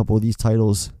missed a couple of these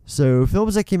titles. So,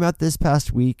 films that came out this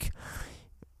past week,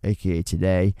 aka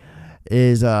today,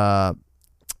 is the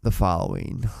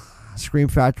following. Scream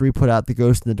Factory put out The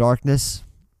Ghost in the Darkness.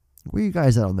 Where are you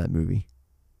guys at on that movie?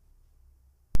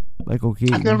 Michael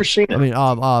Keaton. I've never seen it. I mean,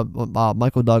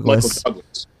 Michael Douglas.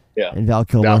 Yeah. And Val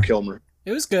Kilmer.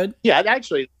 It was good. Yeah, I'd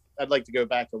like to go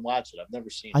back and watch it. I've never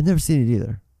seen it. I've never seen it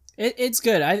either. It's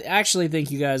good. I actually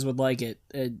think you guys would like it.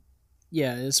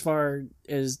 Yeah, as far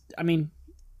as, I mean,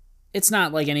 it's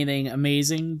not like anything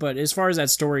amazing, but as far as that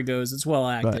story goes, it's well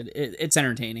acted. Right. It's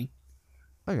entertaining.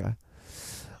 Okay.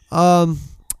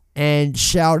 And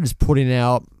Shout is putting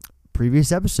out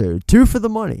previous episode 2 for the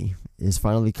Money is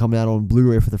finally coming out on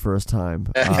Blu-ray for the first time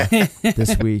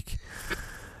this week.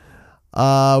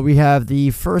 We have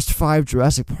the first 5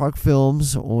 Jurassic Park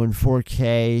films on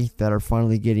 4K that are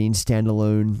finally getting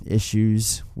standalone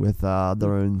issues with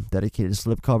their own dedicated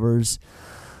slipcovers.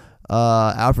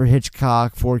 Alfred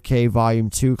Hitchcock 4K Volume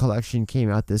 2 collection came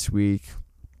out this week,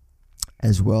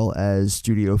 as well as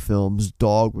Studio Films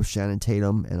Dog with Channing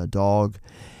Tatum and a dog,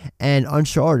 and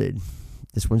Uncharted.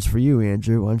 This one's for you,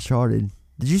 Andrew. Uncharted.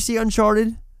 Did you see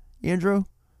Uncharted, Andrew?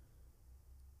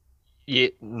 Yeah,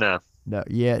 no. No,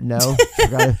 yeah, no.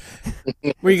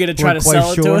 Were you going to try to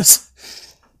sell it to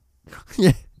us?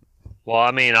 Yeah. Well,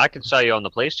 I mean, I can sell you on the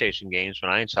PlayStation games,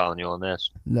 but I ain't selling you on this.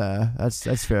 Nah, that's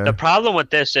fair. The problem with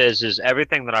this is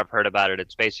everything that I've heard about it,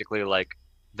 it's basically like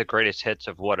the greatest hits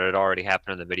of what had already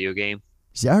happened in the video game.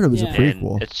 See, I heard it was a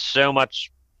prequel. And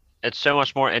it's so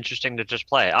much more interesting to just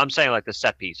play. I'm saying like the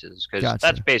set pieces, because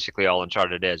that's basically all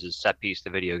Uncharted is set piece, the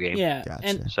video game. Yeah, gotcha.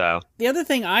 And so the other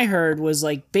thing I heard was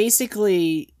like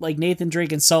basically like Nathan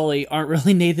Drake and Sully aren't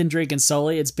really Nathan Drake and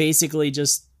Sully. It's basically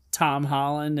just Tom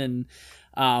Holland and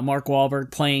Mark Wahlberg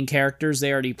playing characters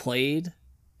they already played,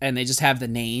 and they just have the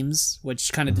names,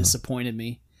 which kind of disappointed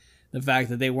me. The fact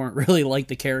that they weren't really like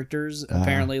the characters.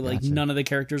 Apparently, like none of the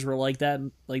characters were like that.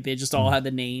 Like they just all had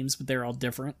the names, but they're all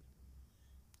different.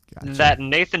 Gotcha. That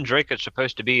Nathan Drake is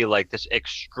supposed to be like this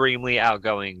extremely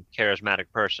outgoing, charismatic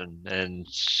person, and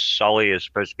Sully is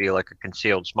supposed to be like a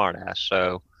concealed smartass.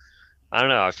 So I don't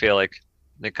know. I feel like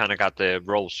they kind of got the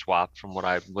roles swapped from what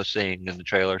I was seeing in the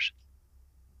trailers.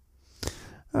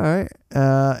 All right.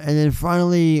 And then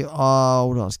finally,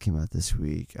 what else came out this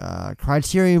week?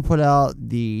 Criterion put out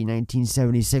the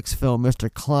 1976 film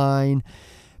Mr. Klein,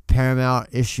 Paramount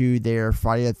issued their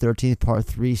Friday the 13th Part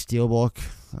 3 Steelbook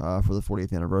for the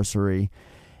 40th anniversary.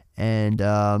 And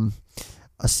a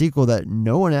sequel that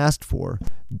no one asked for,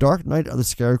 Dark Knight of the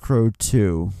Scarecrow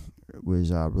 2,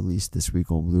 was released this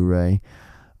week on Blu-ray.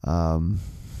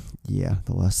 Yeah,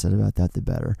 the less said about that, the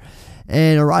better.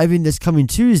 And arriving this coming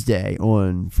Tuesday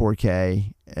on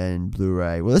 4K and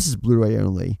Blu-ray. Well, this is Blu-ray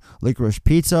only. Licorice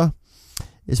Pizza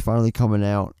is finally coming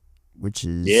out, which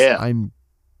is... Yeah. I'm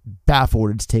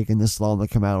baffled it's taken this long to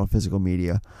come out on physical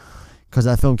media. Because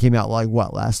that film came out,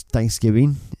 last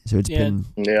Thanksgiving? So it's been...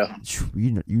 Yeah.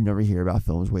 You never hear about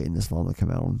films waiting this long to come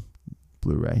out on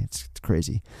Blu-ray. It's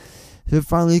crazy. So it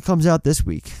finally comes out this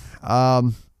week.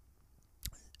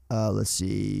 Let's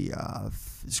see.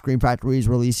 Scream Factory is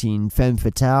releasing Femme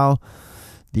Fatale,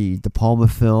 the De Palma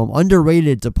film,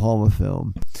 underrated De Palma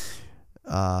film.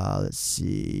 Let's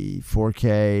see.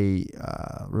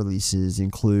 4K releases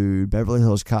include Beverly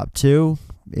Hills Cop 2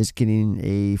 is getting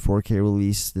a 4K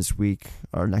release this week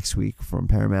or next week from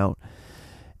Paramount.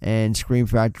 And Scream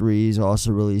Factory is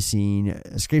also releasing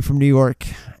Escape from New York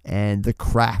and The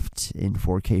Craft in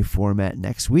 4K format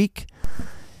next week.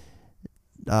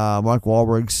 Mark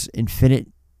Wahlberg's Infinite,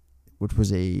 which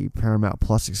was a Paramount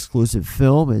Plus exclusive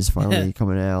film, is finally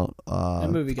coming out. That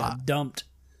movie got dumped.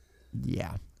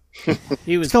 Yeah.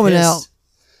 He was it's coming pissed. out.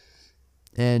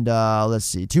 And let's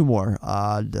see, two more.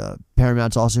 The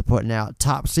Paramount's also putting out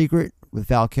Top Secret with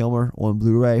Val Kilmer on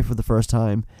Blu-ray for the first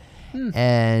time.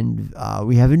 And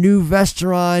we have a new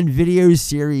Vestron video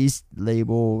series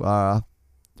label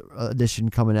edition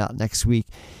coming out next week,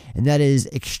 and that is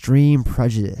Extreme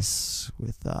Prejudice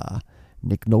with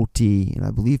Nick Nolte, and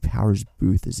I believe Powers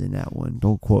Booth is in that one.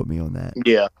 Don't quote me on that.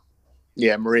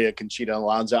 Yeah, Maria Conchita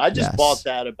Alonso. I just bought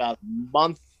that about a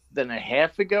month and a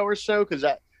half ago or so because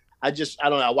I don't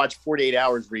know. I watched 48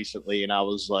 Hours recently, and I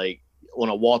was like on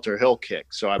a Walter Hill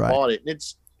kick, so I bought it. And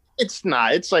it's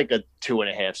like a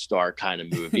 2.5 star kind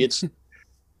of movie.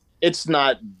 It's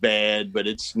not bad, but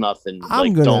it's nothing.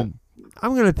 I'm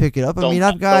gonna pick it up. I mean,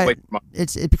 I've got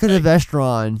it's because of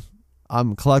Vestron.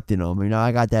 I'm collecting them. You know,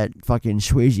 I got that fucking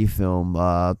Swayze film,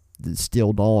 the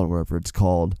Steel Dawn, whatever it's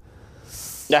called.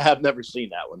 I have never seen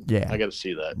that one. Yeah, I got to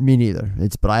see that. Me neither.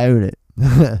 But I own it.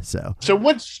 So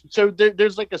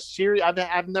there's like a series.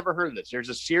 I've never heard of this. There's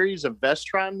a series of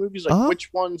Vestron movies. Like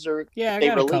which ones are I they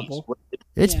got a released? couple.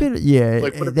 It's been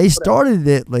Like, they started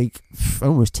it like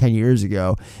almost 10 years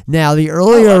ago. Now the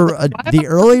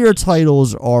earlier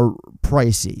titles are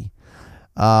pricey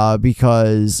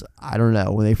because I don't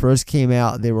know, when they first came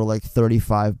out they were like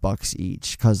 $35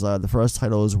 each because the first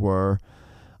titles were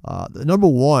the number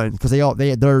one because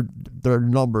they're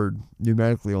numbered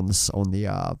numerically on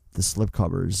the slip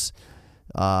covers.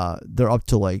 They're up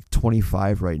to like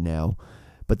 25 right now,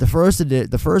 but the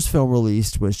first film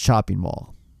released was Chopping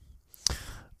Mall.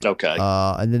 Okay.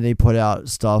 And then they put out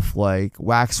stuff like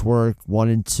Waxwork 1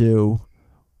 and 2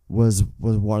 was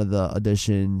one of the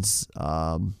editions.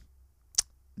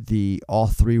 The all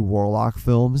 3 Warlock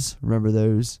films, remember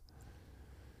those?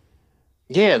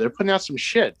 Yeah, they're putting out some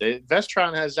shit.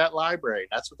 Vestron has that library.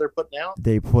 That's what they're putting out.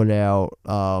 They put out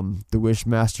the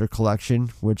Wishmaster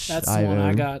collection, which that's the one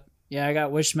I got. Yeah, I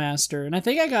got Wishmaster, and I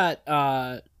think I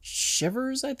got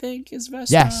Shivers. I think is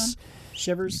Vestron. Yes,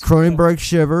 Shivers. Cronenberg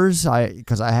Shivers.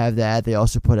 Because I have that. They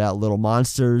also put out Little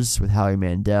Monsters with Howie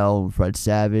Mandel and Fred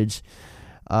Savage.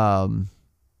 And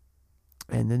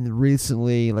then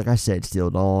recently, like I said, Steel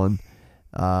Dawn.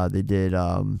 They did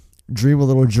Dream a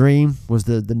Little Dream was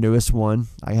the newest one.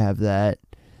 I have that.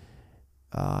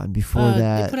 And before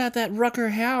that, they put out that Rucker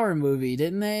Hauer movie,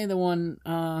 didn't they? The one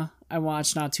I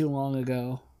watched not too long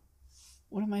ago.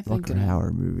 What am I thinking? Rucker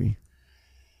Hauer movie.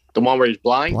 The one where he's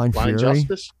blind Fury?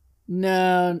 Justice?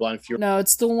 No. Blind Fury. No,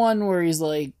 it's the one where he's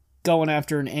like going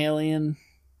after an alien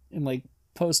in like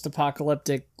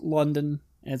post-apocalyptic London,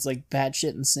 and it's like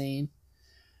batshit insane.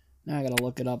 Now I gotta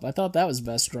look it up. I thought that was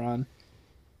Vestron.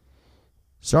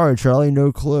 Sorry, Charlie,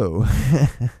 no clue.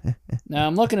 No,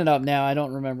 I'm looking it up now. I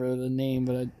don't remember the name,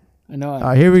 but I know. All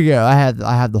right, here we go. I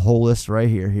have the whole list right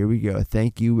here. Here we go.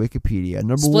 Thank you, Wikipedia.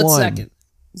 Number Split 1. Second.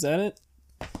 Is that it?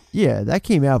 Yeah, that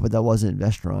came out, but that wasn't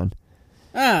Vestron.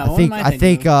 Oh, I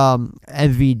think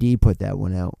MVD put that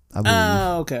one out. I believe.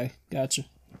 Oh, okay, gotcha.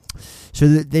 So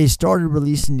they started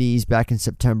releasing these back in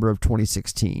September of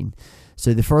 2016.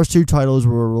 So the first 2 titles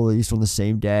were released on the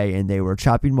same day, and they were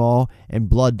Chopping Mall and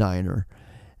Blood Diner.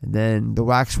 And then the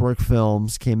Waxwork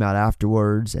films came out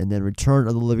afterwards, and then Return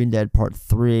of the Living Dead Part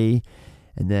 3,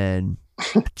 and then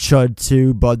Chud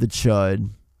 2, Bud the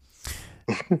Chud,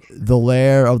 The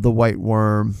Lair of the White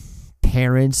Worm,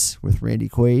 Parents with Randy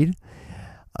Quaid,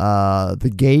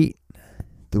 The Gate,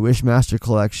 the Wishmaster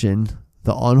Collection,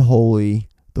 the Unholy,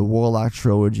 the Warlock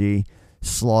Trilogy,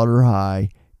 Slaughter High,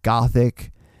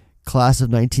 Gothic, Class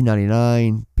of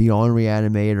 1999, Beyond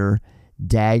Reanimator,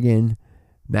 Dagon,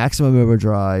 Maximum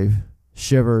Overdrive,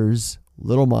 Shivers,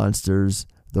 Little Monsters,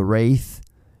 The Wraith,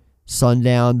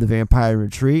 Sundown, The Vampire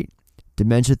Retreat,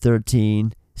 Dementia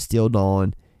 13, Steel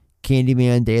Dawn,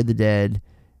 Candyman, Day of the Dead,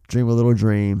 Dream a Little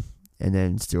Dream, and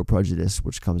then Steel Prejudice,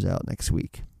 which comes out next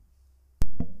week.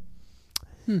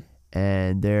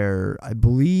 And there, I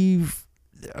believe,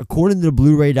 according to the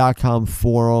Blu-ray.com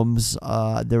forums,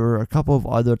 there were a couple of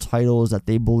other titles that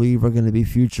they believe are going to be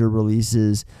future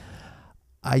releases.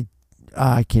 I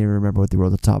can't even remember what they were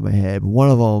off the top of my head. But one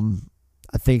of them,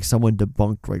 I think someone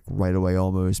debunked like right away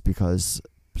almost because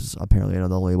apparently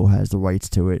another label has the rights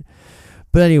to it.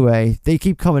 But anyway, they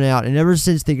keep coming out, and ever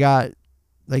since they got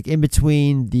like in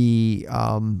between the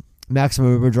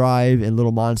Maximum Overdrive and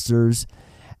Little Monsters,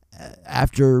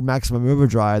 after Maximum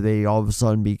Overdrive, they all of a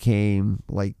sudden became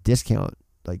like discount,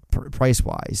 like price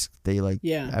wise. They like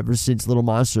ever since Little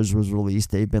Monsters was released,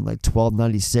 they've been like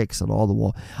 $12.96 on all the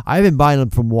wall. I've been buying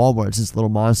them from Walmart since Little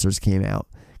Monsters came out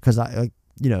because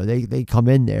they come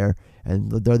in there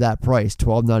and they're that price,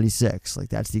 $12.96. Like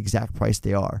that's the exact price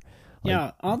they are. Like, yeah,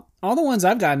 all the ones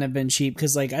I've gotten have been cheap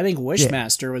because like I think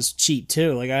Wishmaster was cheap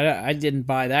too. Like I didn't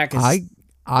buy that because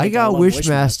I got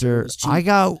Wishmaster.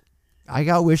 I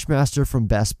got Wishmaster from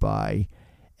Best Buy,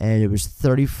 and it was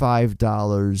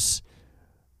 $35.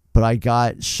 But I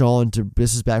got Sean to.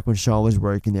 This is back when Sean was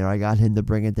working there. I got him to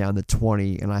bring it down to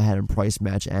 $20, and I had him price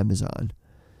match Amazon.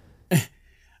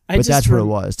 But that's what it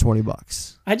was,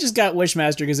 $20. I just got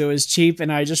Wishmaster because it was cheap,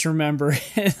 and I just remember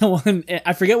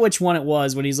I forget which one it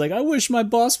was when he's like, "I wish my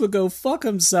boss would go fuck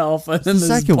himself," and then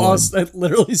this boss that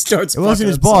literally starts. It wasn't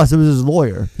his boss; it was his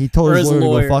lawyer. He told his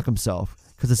lawyer to go fuck himself.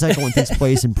 Because the second one takes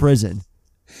place in prison.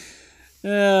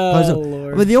 Oh,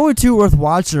 Lord. I mean, the only two worth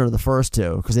watching are the first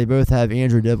two, because they both have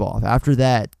Andrew Divoff. After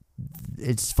that,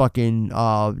 it's fucking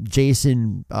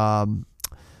Jason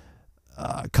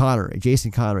Connery.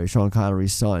 Jason Connery, Sean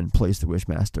Connery's son, plays the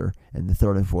Wishmaster in the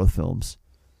third and fourth films.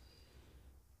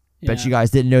 Yeah. Bet you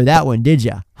guys didn't know that one, did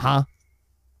ya? Huh?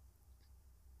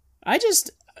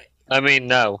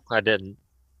 No, I didn't.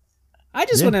 I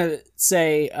just want to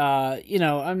say,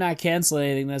 I'm not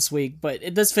canceling anything this week,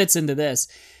 but this fits into this.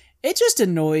 It just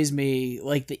annoys me,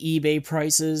 like, the eBay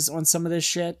prices on some of this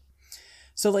shit.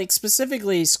 So, like,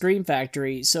 specifically Scream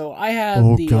Factory. So, I have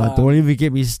God, don't even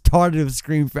get me started with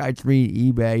Scream Factory and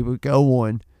eBay, but go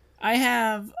on. I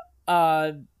have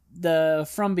the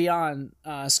From Beyond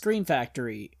Scream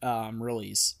Factory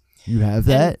release. You have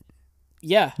that?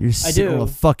 Yeah, You're sitting on a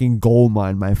fucking gold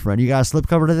mine, my friend. You got a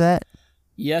slipcover to that?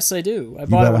 Yes, I do. I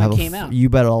bought it when it came out. You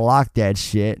better lock that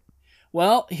shit.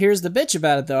 Well, here's the bitch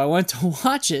about it, though. I went to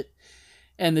watch it,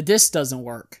 and the disc doesn't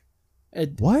work.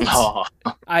 What?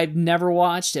 I've never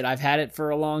watched it. I've had it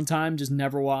for a long time, just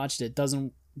never watched it.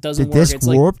 Doesn't the work. Disc it's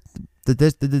warp? Did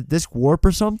the disc warp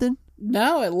or something?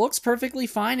 No, it looks perfectly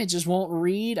fine. It just won't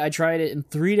read. I tried it in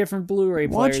 3 different Blu-ray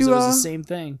players. It was the same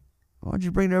thing. Why don't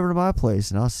you bring it over to my place,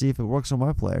 and I'll see if it works on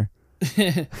my player.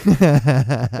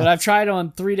 But I've tried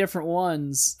on 3 different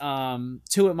ones,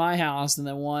 2 at my house and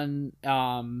then 1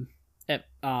 at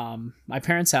my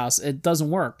parents' house. It doesn't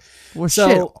work. Well,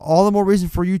 shit, all the more reason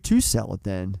for you to sell it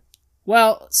then.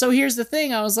 Well, so here's the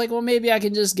thing. I was like, well, maybe I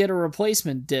can just get a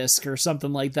replacement disc or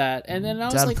something like that. And then I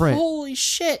was like, holy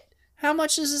shit, how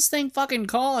much does this thing fucking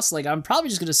cost? Like, I'm probably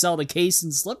just going to sell the case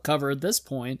and slipcover at this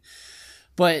point.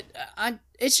 But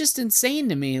it's just insane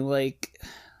to me. Like,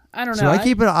 I don't know. So I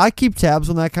keep tabs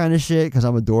on that kind of shit because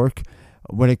I'm a dork.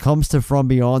 When it comes to From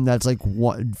Beyond, that's like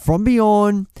From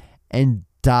Beyond and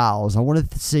Dolls. I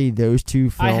wanted to say those 2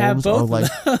 films I have both are like,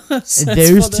 those. and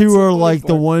those 2 are like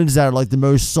the ones that are like the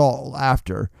most sought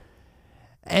after.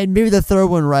 And maybe the third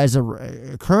one,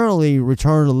 currently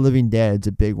Return of the Living Dead is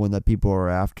a big one that people are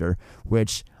after,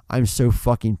 which I'm so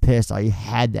fucking pissed. I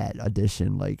had that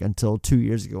edition like until 2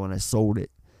 years ago when I sold it.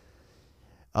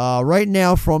 Right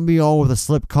now, From Beyond with a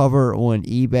slipcover on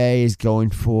eBay is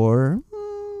going for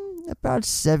about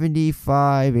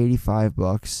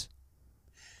 $75-$85.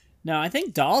 No, I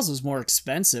think Dolls was more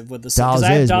expensive with the because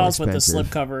I have Dolls with the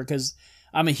slipcover because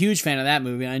I'm a huge fan of that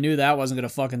movie. I knew that wasn't gonna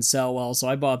fucking sell well, so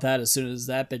I bought that as soon as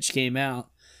that bitch came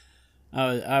out.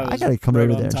 I gotta come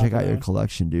over there and check out your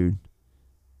collection, dude.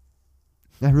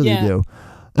 I really do.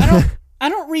 I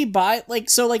don't rebuy like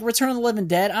Return of the Living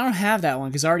Dead. I don't have that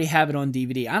one because I already have it on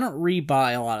DVD. I don't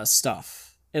rebuy a lot of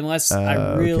stuff unless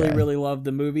I really love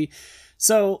the movie.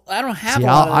 So I don't have.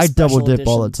 I double dip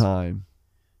all the time.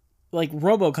 like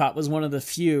RoboCop was one of the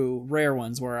few rare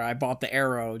ones where I bought the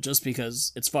Arrow just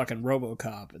because it's fucking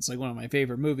RoboCop. It's like one of my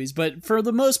favorite movies. But for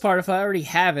the most part, if I already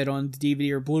have it on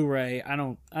DVD or Blu-ray, I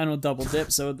don't double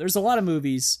dip. So there's a lot of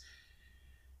movies,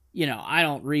 you know, I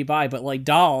don't rebuy. But like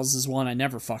Dolls is one I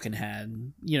never fucking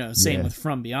had. You know, same with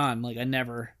From Beyond. Like I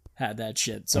never had that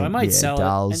shit. So I might sell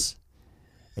Dolls.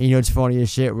 And you know, it's funny as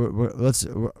shit. Let's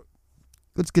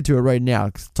get to it right now.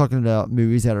 Talking about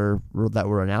movies that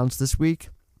were announced this week.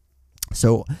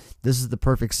 So this is the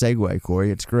perfect segue,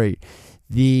 Corey. It's great.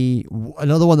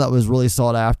 Another one that was really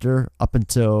sought after up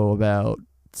until about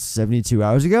 72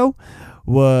 hours ago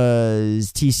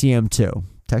was TCM 2,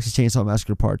 Texas Chainsaw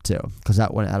Massacre Part 2, because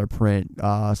that went out of print.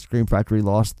 Scream Factory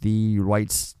lost the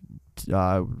rights,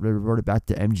 reverted back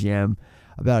to MGM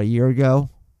about a year ago,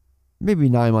 maybe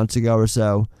 9 months ago or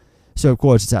so. So, of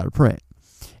course, it's out of print.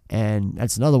 And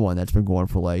that's another one that's been going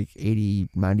for like 80,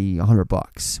 90,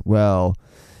 $100. Well,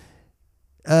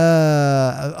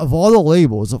 of all the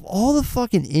labels, of all the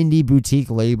fucking indie boutique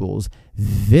labels,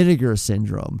 Vinegar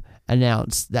Syndrome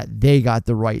announced that they got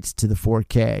the rights to the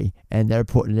 4K and they're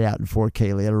putting it out in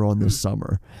 4K later on this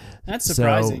summer. That's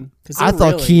surprising. So, I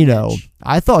thought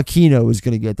Kino was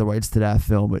going to get the rights to that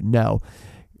film, but no.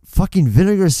 Fucking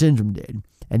Vinegar Syndrome did.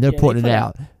 And they're putting it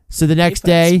out. So the next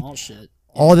day,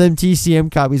 all them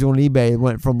TCM copies on eBay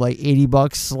went from like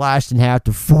 $80 slashed in half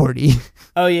to 40.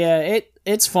 Oh yeah,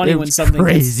 it's funny when something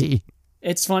crazy.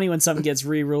 It's funny when something gets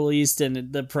re-released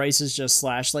and the price is just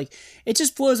slashed. Like it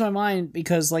just blows my mind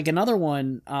because like another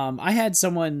one, I had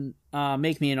someone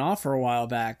make me an offer a while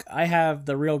back. I have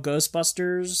the Real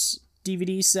Ghostbusters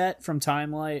DVD set from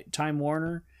Time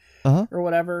Warner. Or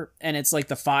whatever, and it's like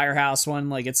the Firehouse one.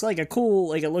 Like it's like a cool,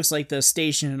 like it looks like the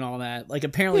station and all that. Like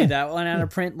apparently that went out of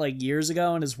print like years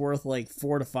ago and is worth like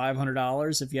 $400 to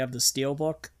 $500 if you have the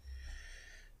steelbook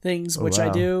things, which I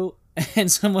do.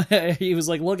 And someone, he was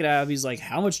like looking at it, he's like,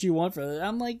 "How much do you want for that?"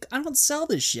 I'm like, "I don't sell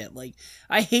this shit." Like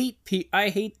I hate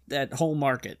that whole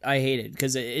market. I hate it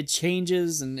because it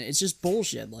changes and it's just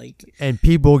bullshit. Like, and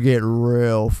people get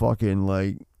real fucking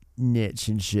like niche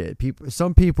and shit.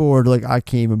 Some people are like, I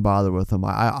can't even bother with them.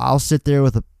 I'll sit there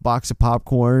with a box of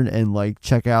popcorn and like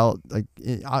check out like,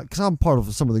 because I'm part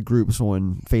of some of the groups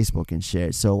on Facebook and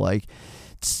shit. So like,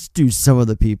 dude, some of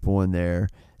the people in there,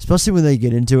 especially when they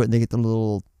get into it and they get the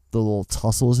little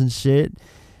tussles and shit.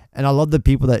 And I love the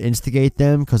people that instigate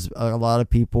them because a lot of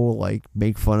people like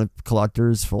make fun of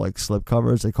collectors for like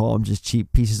slipcovers. They call them just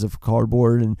cheap pieces of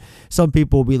cardboard. And some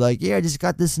people will be like, "Yeah, I just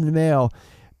got this in the mail."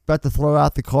 About to throw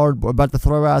out the cardboard, about to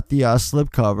throw out the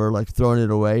slipcover, like throwing it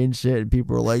away and shit. And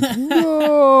people are like,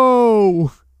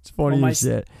 "No!" It's funny as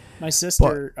shit. My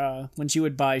sister, when she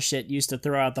would buy shit, used to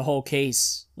throw out the whole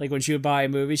case. Like when she would buy a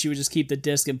movie, she would just keep the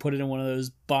disc and put it in one of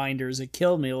those binders. It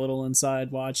killed me a little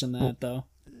inside watching that, though.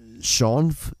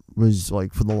 Sean was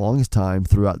like, for the longest time,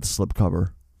 threw out the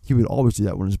slipcover. He would always do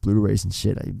that when his Blu-rays and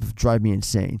shit. It would drive me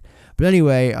insane. But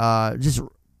anyway, just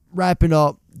wrapping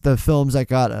up the films that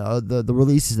got the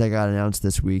releases that got announced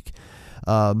this week.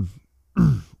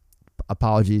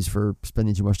 Apologies for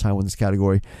spending too much time on this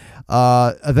category.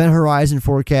 Event Horizon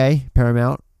 4K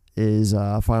Paramount is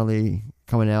finally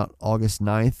coming out August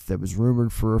 9th. That was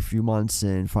rumored for a few months,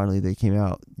 and finally they came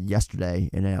out yesterday,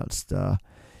 announced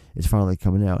it's finally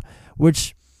coming out.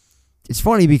 Which, it's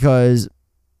funny because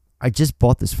I just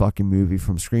bought this fucking movie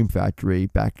from Scream Factory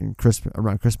back in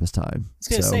around Christmas time. I was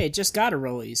going to say, it just got a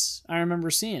release. I remember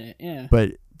seeing it, yeah.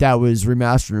 But that was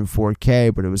remastered in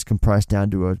 4K, but it was compressed down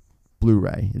to a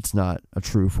Blu-ray. It's not a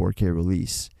true 4K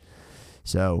release.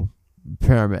 So,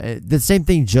 Paramount. The same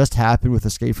thing just happened with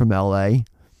Escape from LA,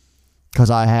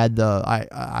 because I had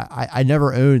I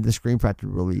never owned the Scream Factory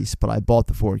release, but I bought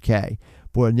the 4K.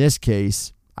 But in this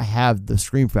case, I have the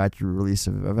Scream Factory release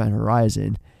of Event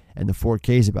Horizon, and the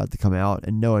 4K is about to come out,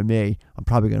 and knowing me, I'm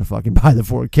probably going to fucking buy the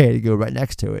 4K to go right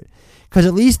next to it. Because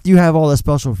at least you have all the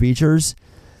special features.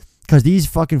 Because these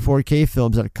fucking 4K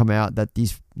films that come out, that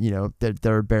these, you know,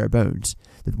 they're bare bones.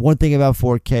 The one thing about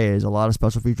 4K is a lot of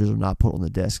special features are not put on the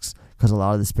discs, because a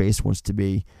lot of the space wants to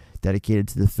be dedicated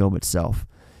to the film itself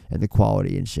and the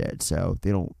quality and shit. So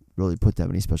they don't really put that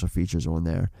many special features on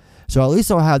there. So at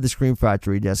least I'll have the Scream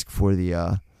Factory disc for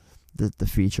the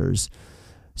features.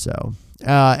 So,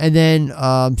 and then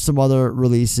some other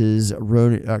releases.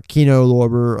 Kino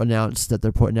Lorber announced that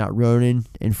they're putting out Ronin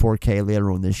in 4K later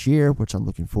on this year, which I'm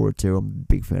looking forward to. I'm a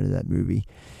big fan of that movie.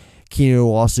 Kino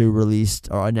also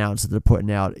announced that they're putting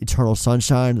out Eternal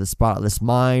Sunshine of the Spotless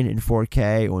Mind in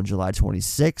 4K on July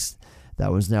 26th.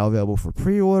 That was now available for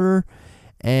pre-order.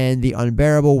 And The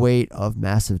Unbearable Weight of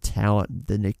Massive Talent,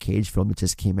 the Nick Cage film that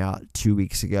just came out 2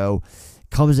 weeks ago,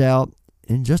 comes out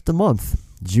in just a month.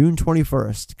 June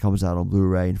 21st comes out on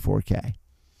Blu-ray and 4K.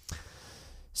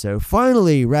 So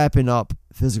finally wrapping up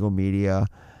physical media.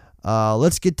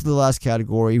 Let's get to the last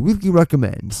category, weekly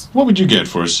recommends. What would you get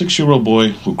for a 6-year-old boy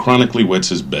who chronically wets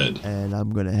his bed? And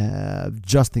I'm going to have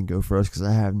Justin go first because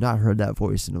I have not heard that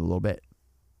voice in a little bit.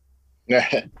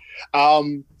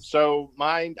 So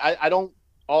mine, I don't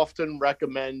often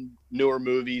recommend newer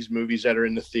movies that are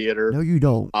in the theater. No, you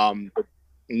don't.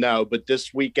 No, but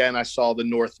this weekend I saw The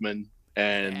Northman,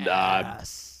 and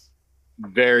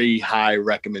very high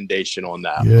recommendation on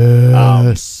that.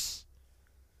 Yes.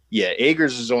 Yeah,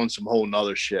 Eggers is on some whole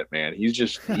nother shit, man. He's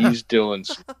doing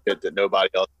some shit that nobody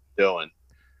else is doing.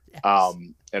 Yes.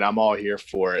 And I'm all here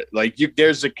for it. Like,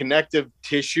 there's a connective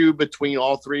tissue between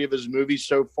all three of his movies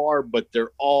so far, but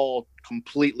they're all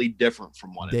completely different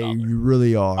from one another. They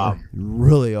really are.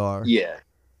 Really are. Yeah.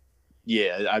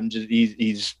 Yeah.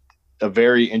 He's a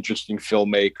very interesting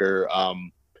filmmaker.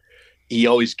 They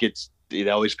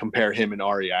always compare him and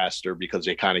Ari Aster because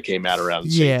they kind of came out around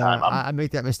the same time. I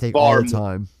make that mistake all the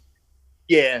time.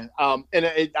 Yeah.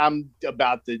 I'm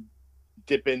about to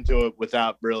dip into it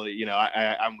without really,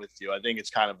 I'm with you. I think it's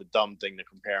kind of a dumb thing to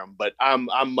compare them, but I'm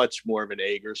much more of an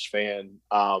Eggers fan.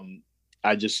 I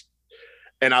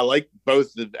like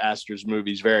both of Aster's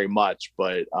movies very much,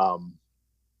 but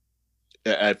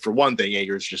for one thing,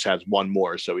 Eggers just has one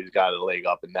more, so he's got a leg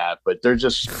up in that. But they're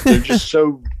just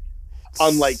so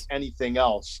unlike anything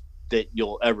else that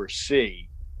you'll ever see.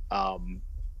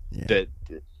 That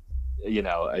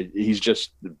he's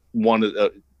just one of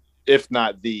the, if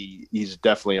not he's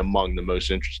definitely among the most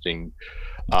interesting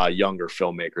younger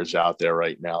filmmakers out there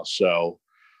right now. So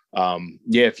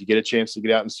if you get a chance to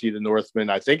get out and see The Northman,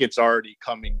 I think it's already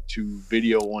coming to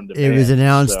video on demand. It was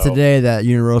announced today that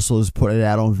Universal is putting it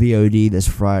out on VOD this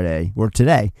Friday or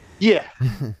today. Yeah.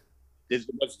 Was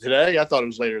it today? I thought it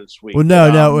was later this week. Well, no.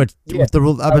 The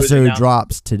episode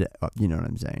drops today. You know what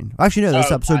I'm saying? Actually, no.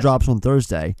 This episode drops on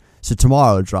Thursday, so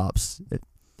tomorrow it drops.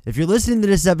 If you're listening to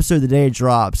this episode the day it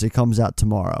drops, it comes out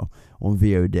tomorrow on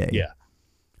VOD. Yeah.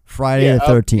 Friday the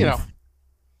 13th.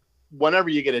 Whenever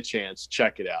you get a chance,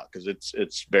 check it out because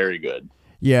it's very good.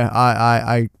 Yeah,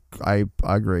 I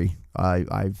agree.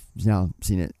 I've now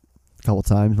seen it a couple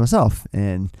times myself,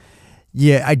 and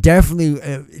yeah, I definitely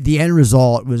the end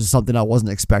result was something I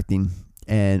wasn't expecting,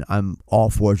 and I'm all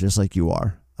for it, just like you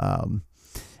are.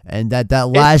 And the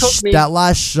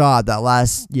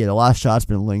last shot's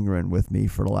been lingering with me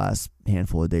for the last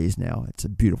handful of days now. It's a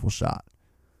beautiful shot.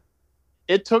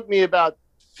 It took me about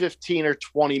 15 or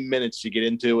 20 minutes to get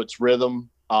into its rhythm.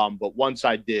 But once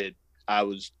I did, I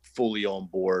was fully on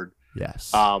board.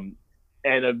 Yes. After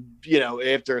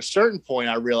a certain point,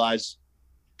 I realized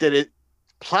that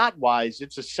plot wise,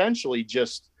 it's essentially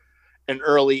just an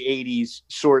early 80s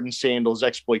sword and sandals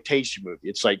exploitation movie.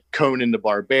 It's like Conan the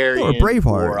Barbarian or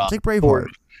Braveheart. It's like Braveheart.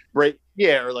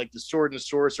 Or like the Sword and the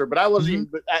Sorcerer. But I wasn't even,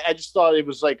 but I just thought it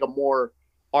was like a more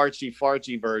artsy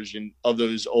fartsy version of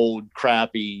those old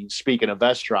crappy, speaking of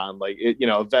Vestron, like a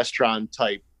Vestron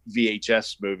type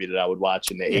VHS movie that I would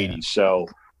watch in the 80s. So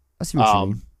I see what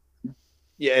you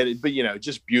mean. But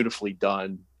just beautifully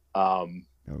done.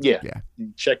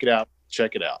 Check it out.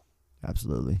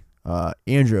 Absolutely.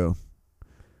 Andrew,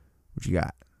 what you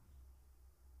got?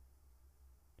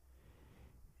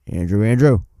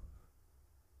 Andrew.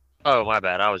 Oh, my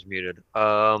bad. I was muted.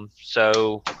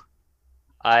 So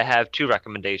I have two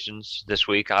recommendations this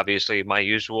week. Obviously, my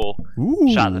usual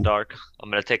shot in the dark. I'm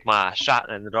going to take my shot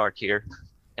in the dark here.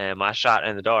 And my shot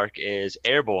in the dark is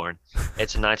Airborne.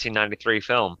 It's a 1993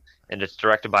 film, and it's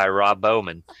directed by Rob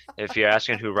Bowman. If you're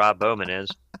asking who Rob Bowman is,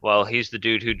 well, he's the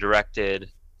dude who directed...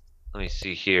 Let me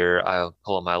see here. I'll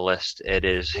pull up my list.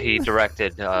 He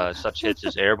directed such hits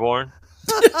as Airborne,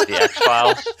 The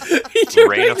X-Files,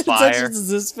 Rain of Fire,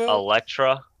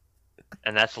 Elektra,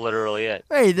 and that's literally it.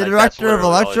 Hey, the director of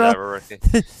Elektra?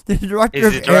 The director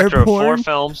of Airborne? Of 4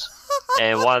 films,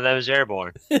 and one of them is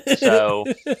Airborne. So,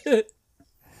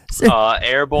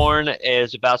 Airborne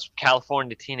is about some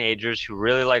California teenagers who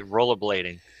really like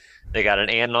rollerblading. They got an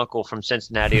aunt and uncle from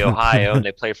Cincinnati, Ohio, and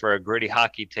they play for a gritty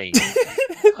hockey team.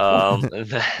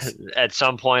 At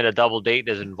some point, a double date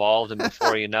is involved, and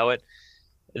before you know it,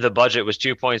 the budget was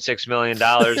 $2.6 million,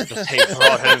 but they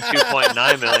brought home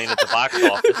 $2.9 million at the box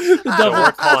office. So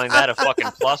we're calling that a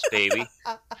fucking plus, baby.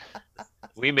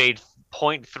 We made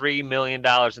 $0.3 million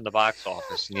in the box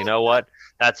office, and you know what?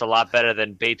 That's a lot better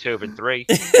than Beethoven 3.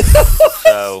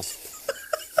 So,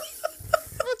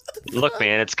 look,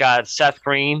 man, it's got Seth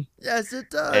Green. Yes, it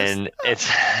does. And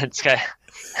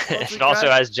it also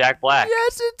has Jack Black.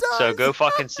 Yes, it does. So go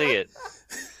fucking see it.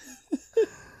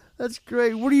 That's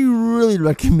great. What are you really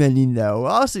recommending, though?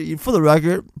 Also, for the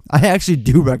record, I actually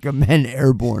do recommend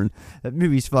Airborne. That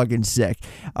movie's fucking sick.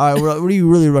 All right, what are you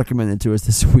really recommending to us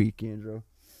this week, Andrew?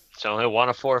 It's only one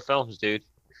of 4 films, dude.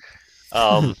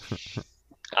 I'm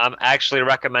actually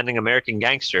recommending American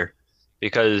Gangster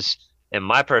because, in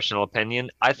my personal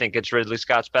opinion, I think it's Ridley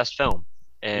Scott's best film.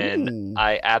 And Ooh.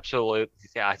 I absolutely,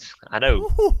 yeah, I know,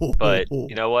 but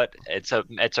you know what? It's a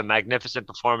magnificent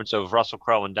performance of Russell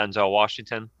Crowe and Denzel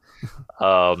Washington.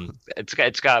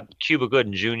 It's got Cuba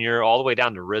Gooding Jr. all the way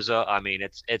down to RZA. I mean,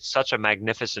 it's such a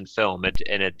magnificent film.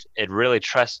 It really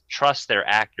trusts their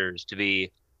actors to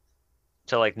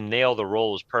like nail the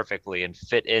roles perfectly and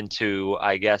fit into,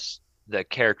 I guess, the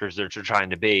characters that they're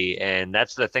trying to be. And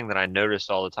that's the thing that I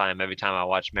noticed all the time every time I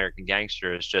watch American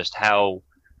Gangster is just how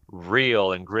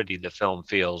real and gritty the film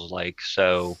feels like.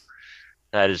 So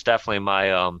that is definitely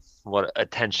my what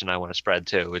attention I want to spread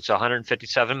to. It's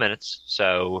 157 minutes,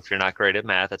 so if you're not great at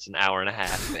math, it's an hour and a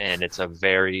half, and it's a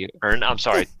very I'm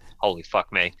sorry, holy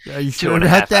fuck me. Are you sure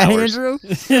about that, hours. Andrew?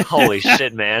 Holy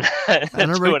shit, man. I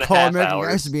don't recall 2.5 American hours.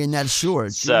 Gangster being that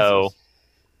short. So,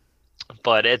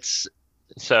 but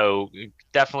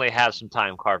definitely have some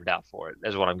time carved out for it,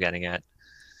 is what I'm getting at.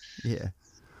 Yeah.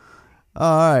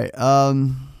 All right.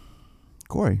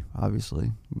 Corey, obviously.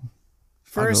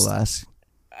 First, I'll go last.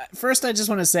 First, I just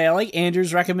want to say I like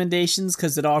Andrew's recommendations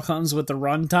because it all comes with the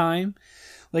runtime.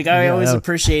 Like I always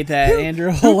appreciate that.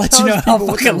 Andrew will let you know how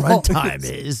fucking long runtime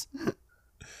is.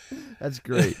 That's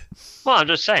great. Well, I'm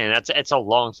just saying it's a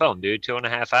long film, dude.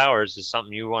 2.5 hours is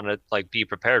something you want to like be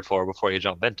prepared for before you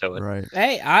jump into it. Right.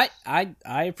 Hey,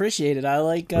 I appreciate it. I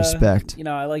like respect.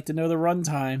 I like to know the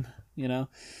runtime.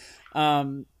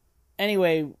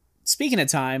 Anyway. Speaking of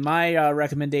time, my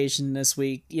recommendation this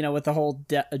week, with the whole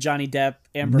Johnny Depp,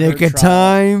 Amber Heard Nick of trial.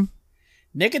 Time.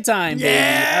 Nick of Time, baby.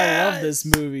 I love this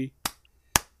movie.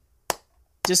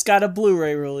 Just got a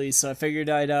Blu-ray release, so I figured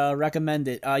I'd recommend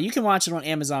it. You can watch it on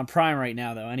Amazon Prime right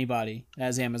now, though. Anybody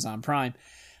has Amazon Prime.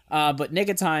 But Nick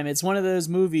of Time, it's one of those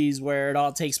movies where it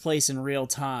all takes place in real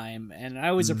time, and I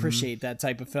always appreciate that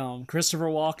type of film. Christopher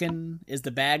Walken is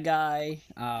the bad guy.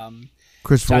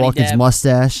 Christopher Johnny Walken's Depp.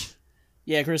 mustache.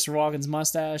 Yeah, Christopher Walken's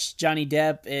mustache. Johnny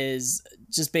Depp is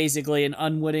just basically an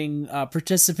unwitting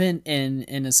participant in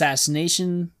an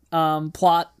assassination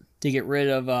plot to get rid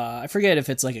of. I forget if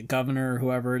it's like a governor or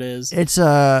whoever it is. It's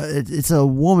a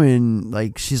woman,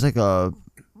 like she's like a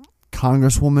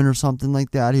congresswoman or something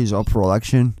like that who's up for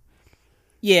election.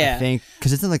 Yeah, I think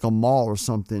because it's in like a mall or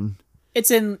something. It's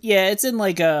in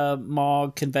like a mall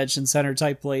convention center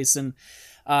type place, and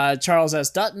Charles S.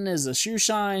 Dutton is a shoe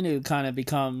shine who kind of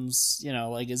becomes,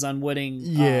 like his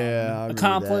unwitting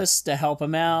accomplice to help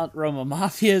him out. Roma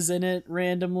Mafia's in it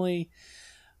randomly.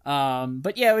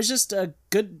 But yeah, it was just a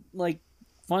good,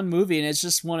 fun movie, and it's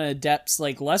just one of Depp's,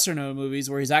 lesser known movies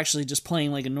where he's actually just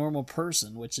playing like a normal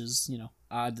person, which is,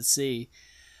 odd to see.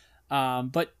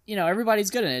 But,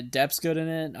 everybody's good in it. Depp's good in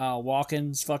it.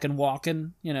 Walken's fucking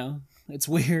walking, it's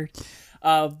weird.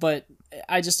 But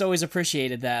I just always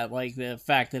appreciated that, like the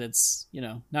fact that it's,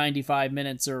 95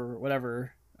 minutes or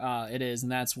whatever it is,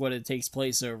 and that's what it takes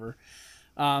place over.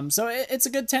 So it's a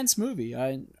good tense movie.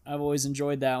 I've always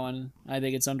enjoyed that one. I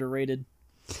think it's underrated.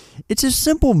 It's a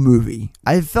simple movie.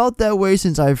 I felt that way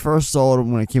since I first saw it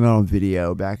when it came out on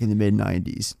video back in the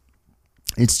mid-90s.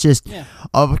 It's just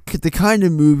the kind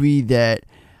of movie that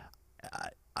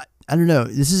I don't know. I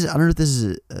don't know if this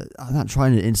is. I'm not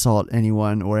trying to insult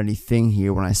anyone or anything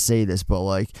here when I say this,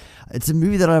 but it's a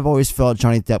movie that I've always felt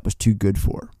Johnny Depp was too good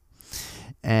for,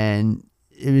 and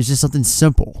it was just something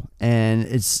simple. And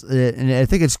and I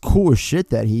think it's cool as shit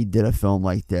that he did a film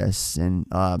like this. And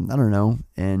I don't know,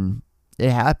 and it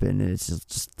happened. And it's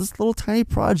just this little tiny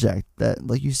project that,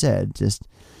 like you said,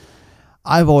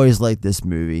 I've always liked this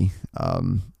movie.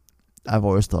 I've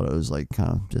always thought it was kind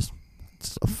of just.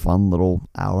 It's a fun little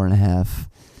hour and a half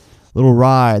little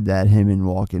ride that him and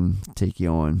Walken take you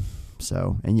on.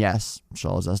 So, and yes,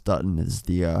 Charles S. Dutton is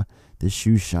the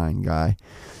shoe shine guy.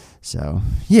 So,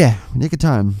 yeah, Nick of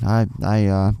Time. I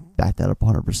back that up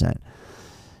 100%.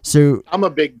 So I'm a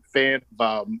big fan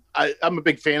of I'm a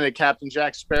big fan of Captain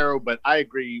Jack Sparrow, but I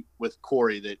agree with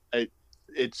Corey that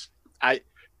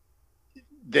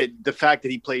the fact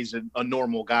that he plays a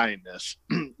normal guy in this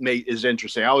is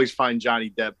interesting. I always find Johnny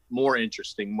Depp more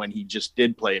interesting when he just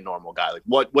did play a normal guy. Like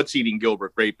What's Eating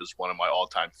Gilbert Grape is one of my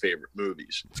all-time favorite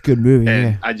movies. It's a good movie.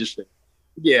 And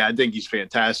yeah. I think he's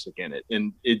fantastic in it.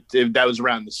 And that was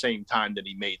around the same time that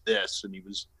he made this, and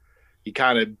he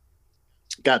kind of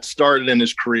got started in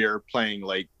his career playing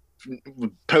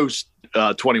post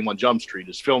 21 Jump Street,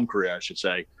 his film career, I should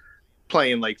say.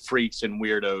 playing like freaks and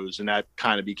weirdos, and that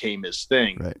kind of became his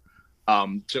thing. Right.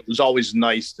 So it was always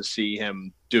nice to see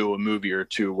him do a movie or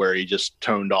two where he just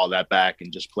toned all that back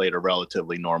and just played a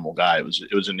relatively normal guy. It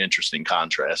was an interesting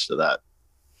contrast to that.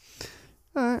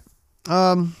 All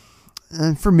right.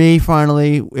 And for me,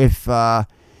 finally, if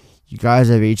you guys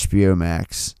have HBO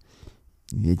Max,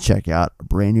 you need to check out a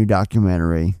brand new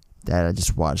documentary that I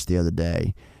just watched the other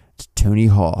day. It's Tony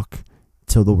Hawk,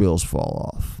 Till the Wheels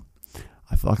Fall Off.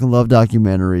 I fucking love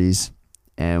documentaries,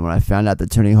 and when I found out that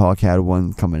Tony Hawk had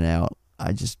one coming out,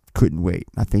 I just couldn't wait.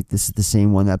 I think this is the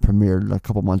same one that premiered a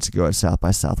couple months ago at South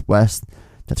by Southwest.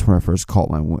 That's when I first caught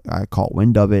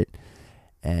wind of it,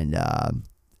 and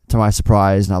to my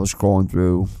surprise, and I was scrolling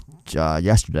through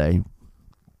yesterday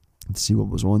to see what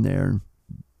was on there, and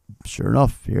sure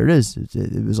enough, here it is.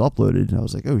 It was uploaded, and I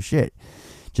was like, oh shit,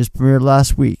 just premiered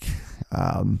last week.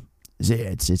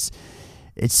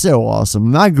 It's so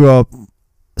awesome. I grew up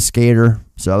a skater,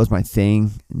 so that was my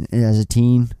thing as a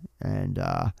teen, and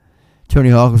Tony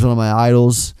Hawk was one of my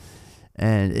idols,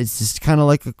 and it's just kind of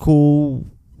like a cool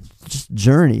just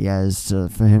journey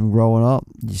for him growing up.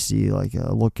 You see like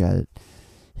a look at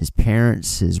his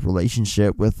parents, his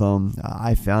relationship with them.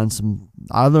 I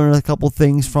learned a couple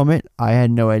things from it. I had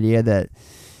no idea that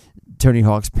Tony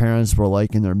Hawk's parents were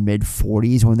like in their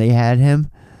mid-40s when they had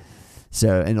him.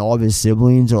 So, and all of his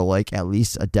siblings are like at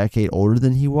least a decade older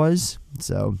than he was.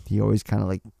 So he always kind of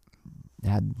like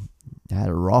had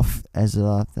it rough as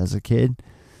a kid.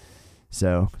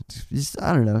 So just,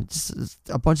 I don't know, just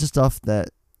a bunch of stuff that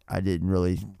I didn't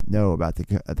really know about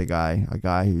the guy. A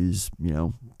guy who's,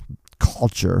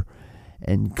 culture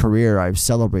and career I've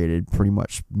celebrated pretty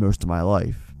much most of my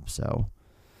life. So,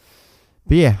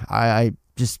 but yeah, I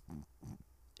just,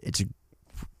 it's a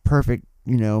perfect,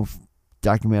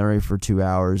 documentary for 2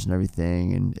 hours and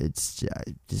everything, and it's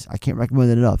just I can't recommend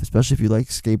it enough, especially if you like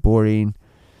skateboarding,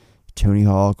 Tony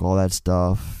Hawk, all that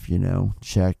stuff.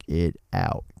 Check it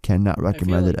out. Cannot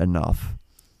recommend it enough.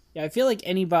 Yeah, I feel like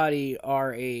anybody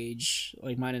our age,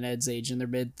 like mine and Ed's age, in their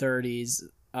mid-30s,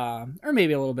 or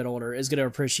maybe a little bit older, is going to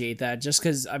appreciate that, just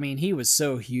because, he was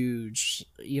so huge,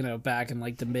 back in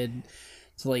like the mid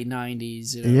to late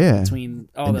 90s, between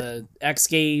all the X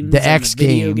Games,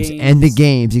 and the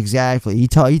games, exactly.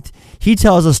 He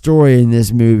tells a story in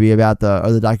this movie about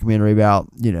the documentary about,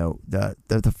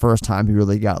 the first time he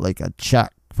really got like a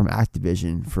check from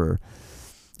Activision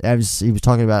he was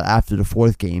talking about after the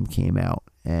fourth game came out.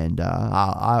 And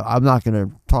I'm not going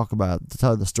to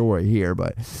tell the story here,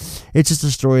 but it's just a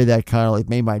story that kind of like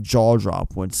made my jaw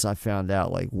drop once I found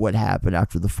out like what happened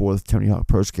after the fourth Tony Hawk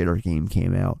Pro Skater game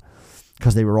came out,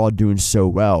 because they were all doing so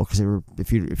well. Because they were,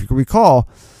 if you can recall,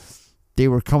 they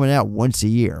were coming out once a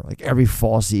year. Like every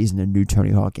fall season, a new Tony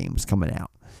Hawk game was coming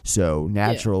out. So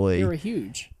naturally, they were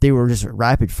huge. They were just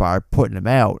rapid fire putting them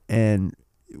out, and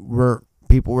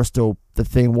people were still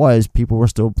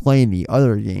playing the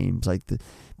other games. Like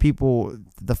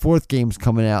the fourth game's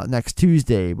coming out next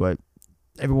Tuesday, but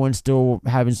everyone's still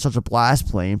having such a blast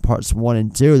playing parts 1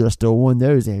 and 2. They're still on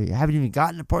those. They haven't even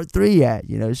gotten to part 3 yet.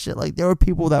 Shit like there were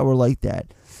people that were like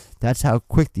that. That's how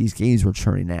quick these games were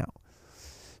churning out.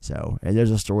 So, and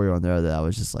there's a story on there that I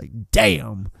was just like,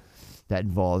 damn, that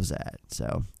involves that.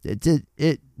 So it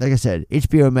like I said,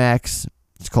 HBO Max.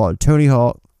 It's called Tony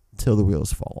Hawk Till the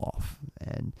Wheels Fall Off.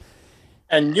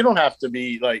 And you don't have to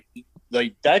be like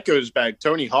that goes back.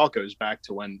 Tony Hawk goes back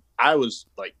to when I was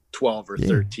like 12 or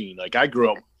 13. Like I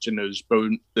grew up watching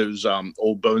those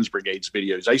old Bones Brigades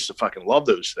videos. I used to fucking love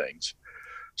those things.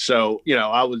 So,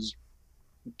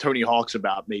 Tony Hawk's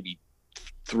about maybe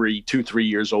 3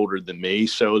 years older than me.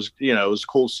 So it was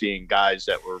cool seeing guys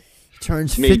that were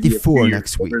turns 54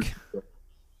 next week.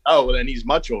 Oh, well, then he's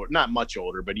much older, not much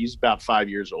older, but he's about 5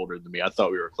 years older than me. I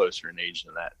thought we were closer in age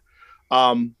than that.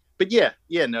 But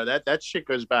that shit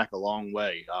goes back a long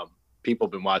way. People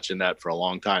have been watching that for a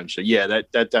long time. So yeah,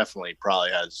 that definitely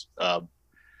probably has,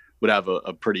 would have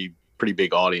a pretty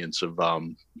big audience of,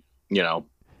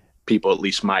 people at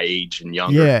least my age and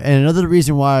younger. Yeah. And another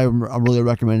reason why I really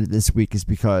recommend it this week is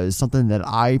because something that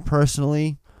I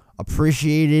personally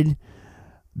appreciated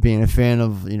being a fan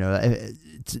of,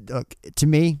 to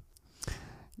me,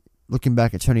 looking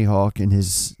back at Tony Hawk and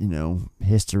his,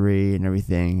 history and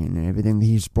everything that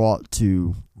he's brought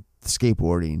to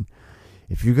skateboarding,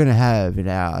 if you're going to have a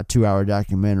 2-hour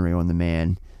documentary on the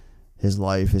man, his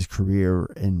life, his career,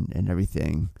 and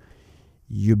everything,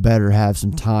 you better have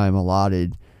some time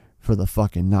allotted for the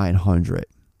fucking 900.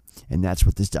 And that's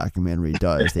what this documentary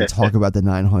does. They talk about the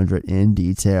 900 in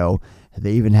detail.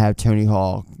 They even have Tony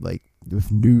Hawk, like,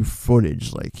 with new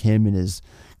footage, like him and his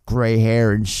gray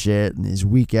hair and shit, and his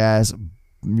weak ass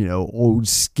old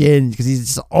skin because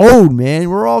he's just old, man.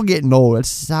 We're all getting old.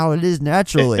 That's how it is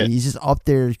naturally. He's just up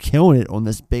there killing it on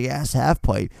this big ass half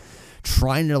pipe,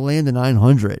 trying to land the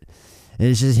 900. And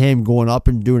it's just him going up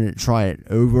and doing it, trying it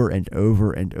over and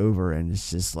over and over. And it's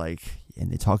just like,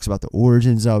 and it talks about the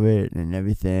origins of it and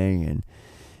everything. And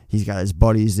he's got his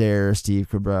buddies there, Steve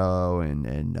Cabral,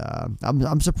 and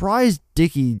I'm surprised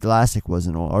Bucky Lasek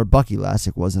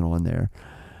wasn't on there.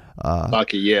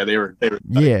 Bucky, yeah, they were.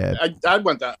 Yeah, I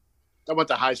went to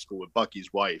high school with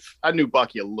Bucky's wife. I knew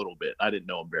Bucky a little bit. I didn't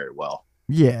know him very well.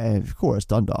 Yeah, of course,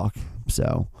 Dundalk.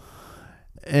 So,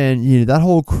 and that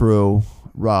whole crew,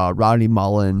 Rodney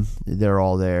Mullen, they're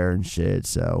all there and shit.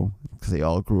 So, because they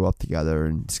all grew up together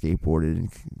and skateboarded in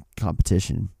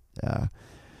competition.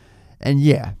 And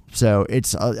yeah, so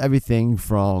it's everything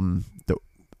from the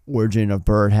origin of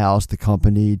Birdhouse, the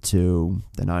company, to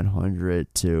the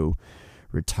 900, to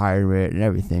retirement and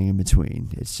everything in between.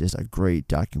 It's just a great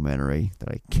documentary that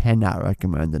I cannot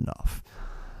recommend enough.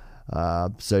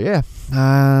 So yeah,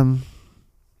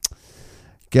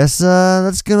 guess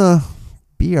that's gonna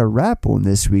be a wrap on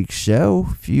this week's show.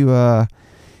 If you all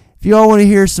want to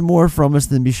hear some more from us,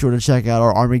 then be sure to check out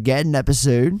our Armageddon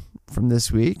episode from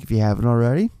this week if you haven't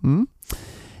already.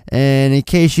 And in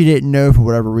case you didn't know, for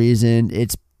whatever reason,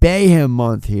 it's Bayhem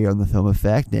month here on the Film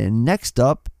Effect, and next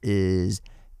up is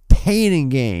Pain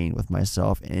and Gain with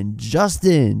myself and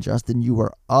Justin. Justin, you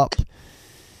are up.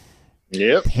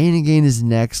 Yep. Pain and Gain is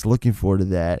next. Looking forward to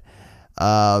that.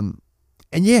 And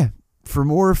yeah, for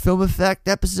more Film Effect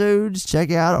episodes,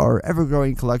 check out our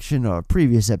ever-growing collection of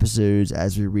previous episodes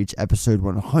as we reach episode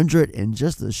 100 in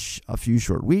just a few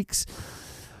short weeks.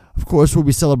 Of course, we'll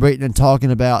be celebrating and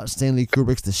talking about Stanley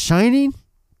Kubrick's The Shining.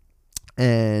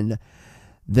 And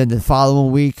then the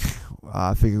following week,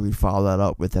 I figured we'd follow that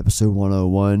up with episode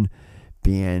 101,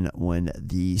 being when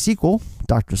the sequel,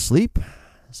 Dr. Sleep.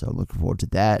 So I'm looking forward to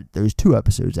that. There's 2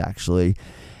 episodes, actually.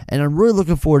 And I'm really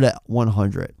looking forward to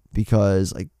 100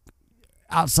 because, like,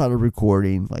 outside of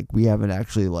recording, like, we haven't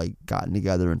actually, like, gotten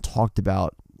together and talked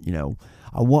about,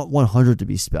 I want 100 to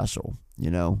be special,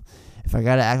 If I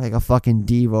gotta act like a fucking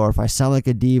diva or if I sound like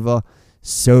a diva,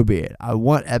 so be it. I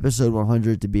want episode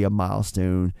 100 to be a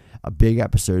milestone, a big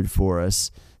episode for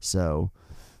us. So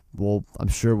I'm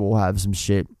sure we'll have some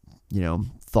shit,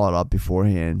 thought up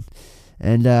beforehand.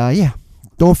 And yeah,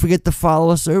 don't forget to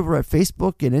follow us over at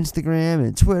Facebook and Instagram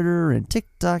and Twitter and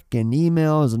TikTok and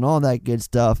emails and all that good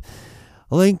stuff.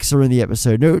 Links are in the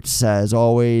episode notes, as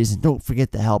always. And don't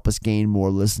forget to help us gain more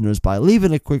listeners by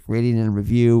leaving a quick rating and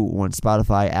review on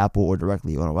Spotify, Apple, or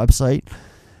directly on our website.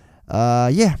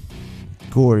 Yeah.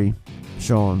 Corey,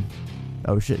 Sean.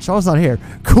 Oh, shit. Sean's not here.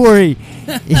 Corey,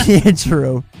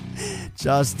 Andrew,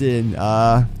 Justin.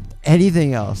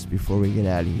 Anything else before we get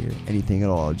out of here? Anything at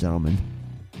all, gentlemen?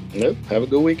 Nope. Have a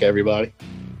good week, everybody.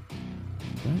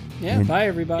 Yeah, bye,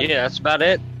 everybody. Yeah, that's about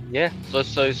it. Yeah, so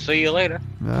see you later.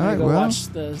 All right, go watch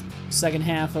the second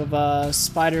half of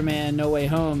Spider-Man No Way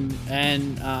Home,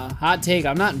 and hot take,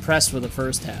 I'm not impressed with the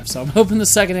first half, so I'm hoping the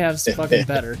second half's fucking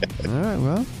better. All right,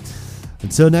 well,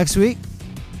 until next week,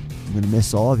 I'm going to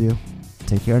miss all of you.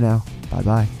 Take care now.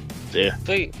 Bye-bye. Yeah.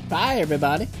 See you. Bye,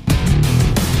 everybody.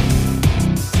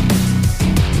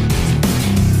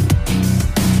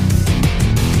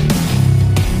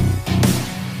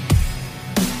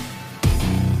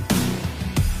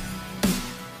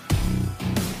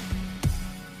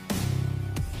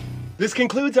 This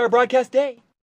concludes our broadcast day.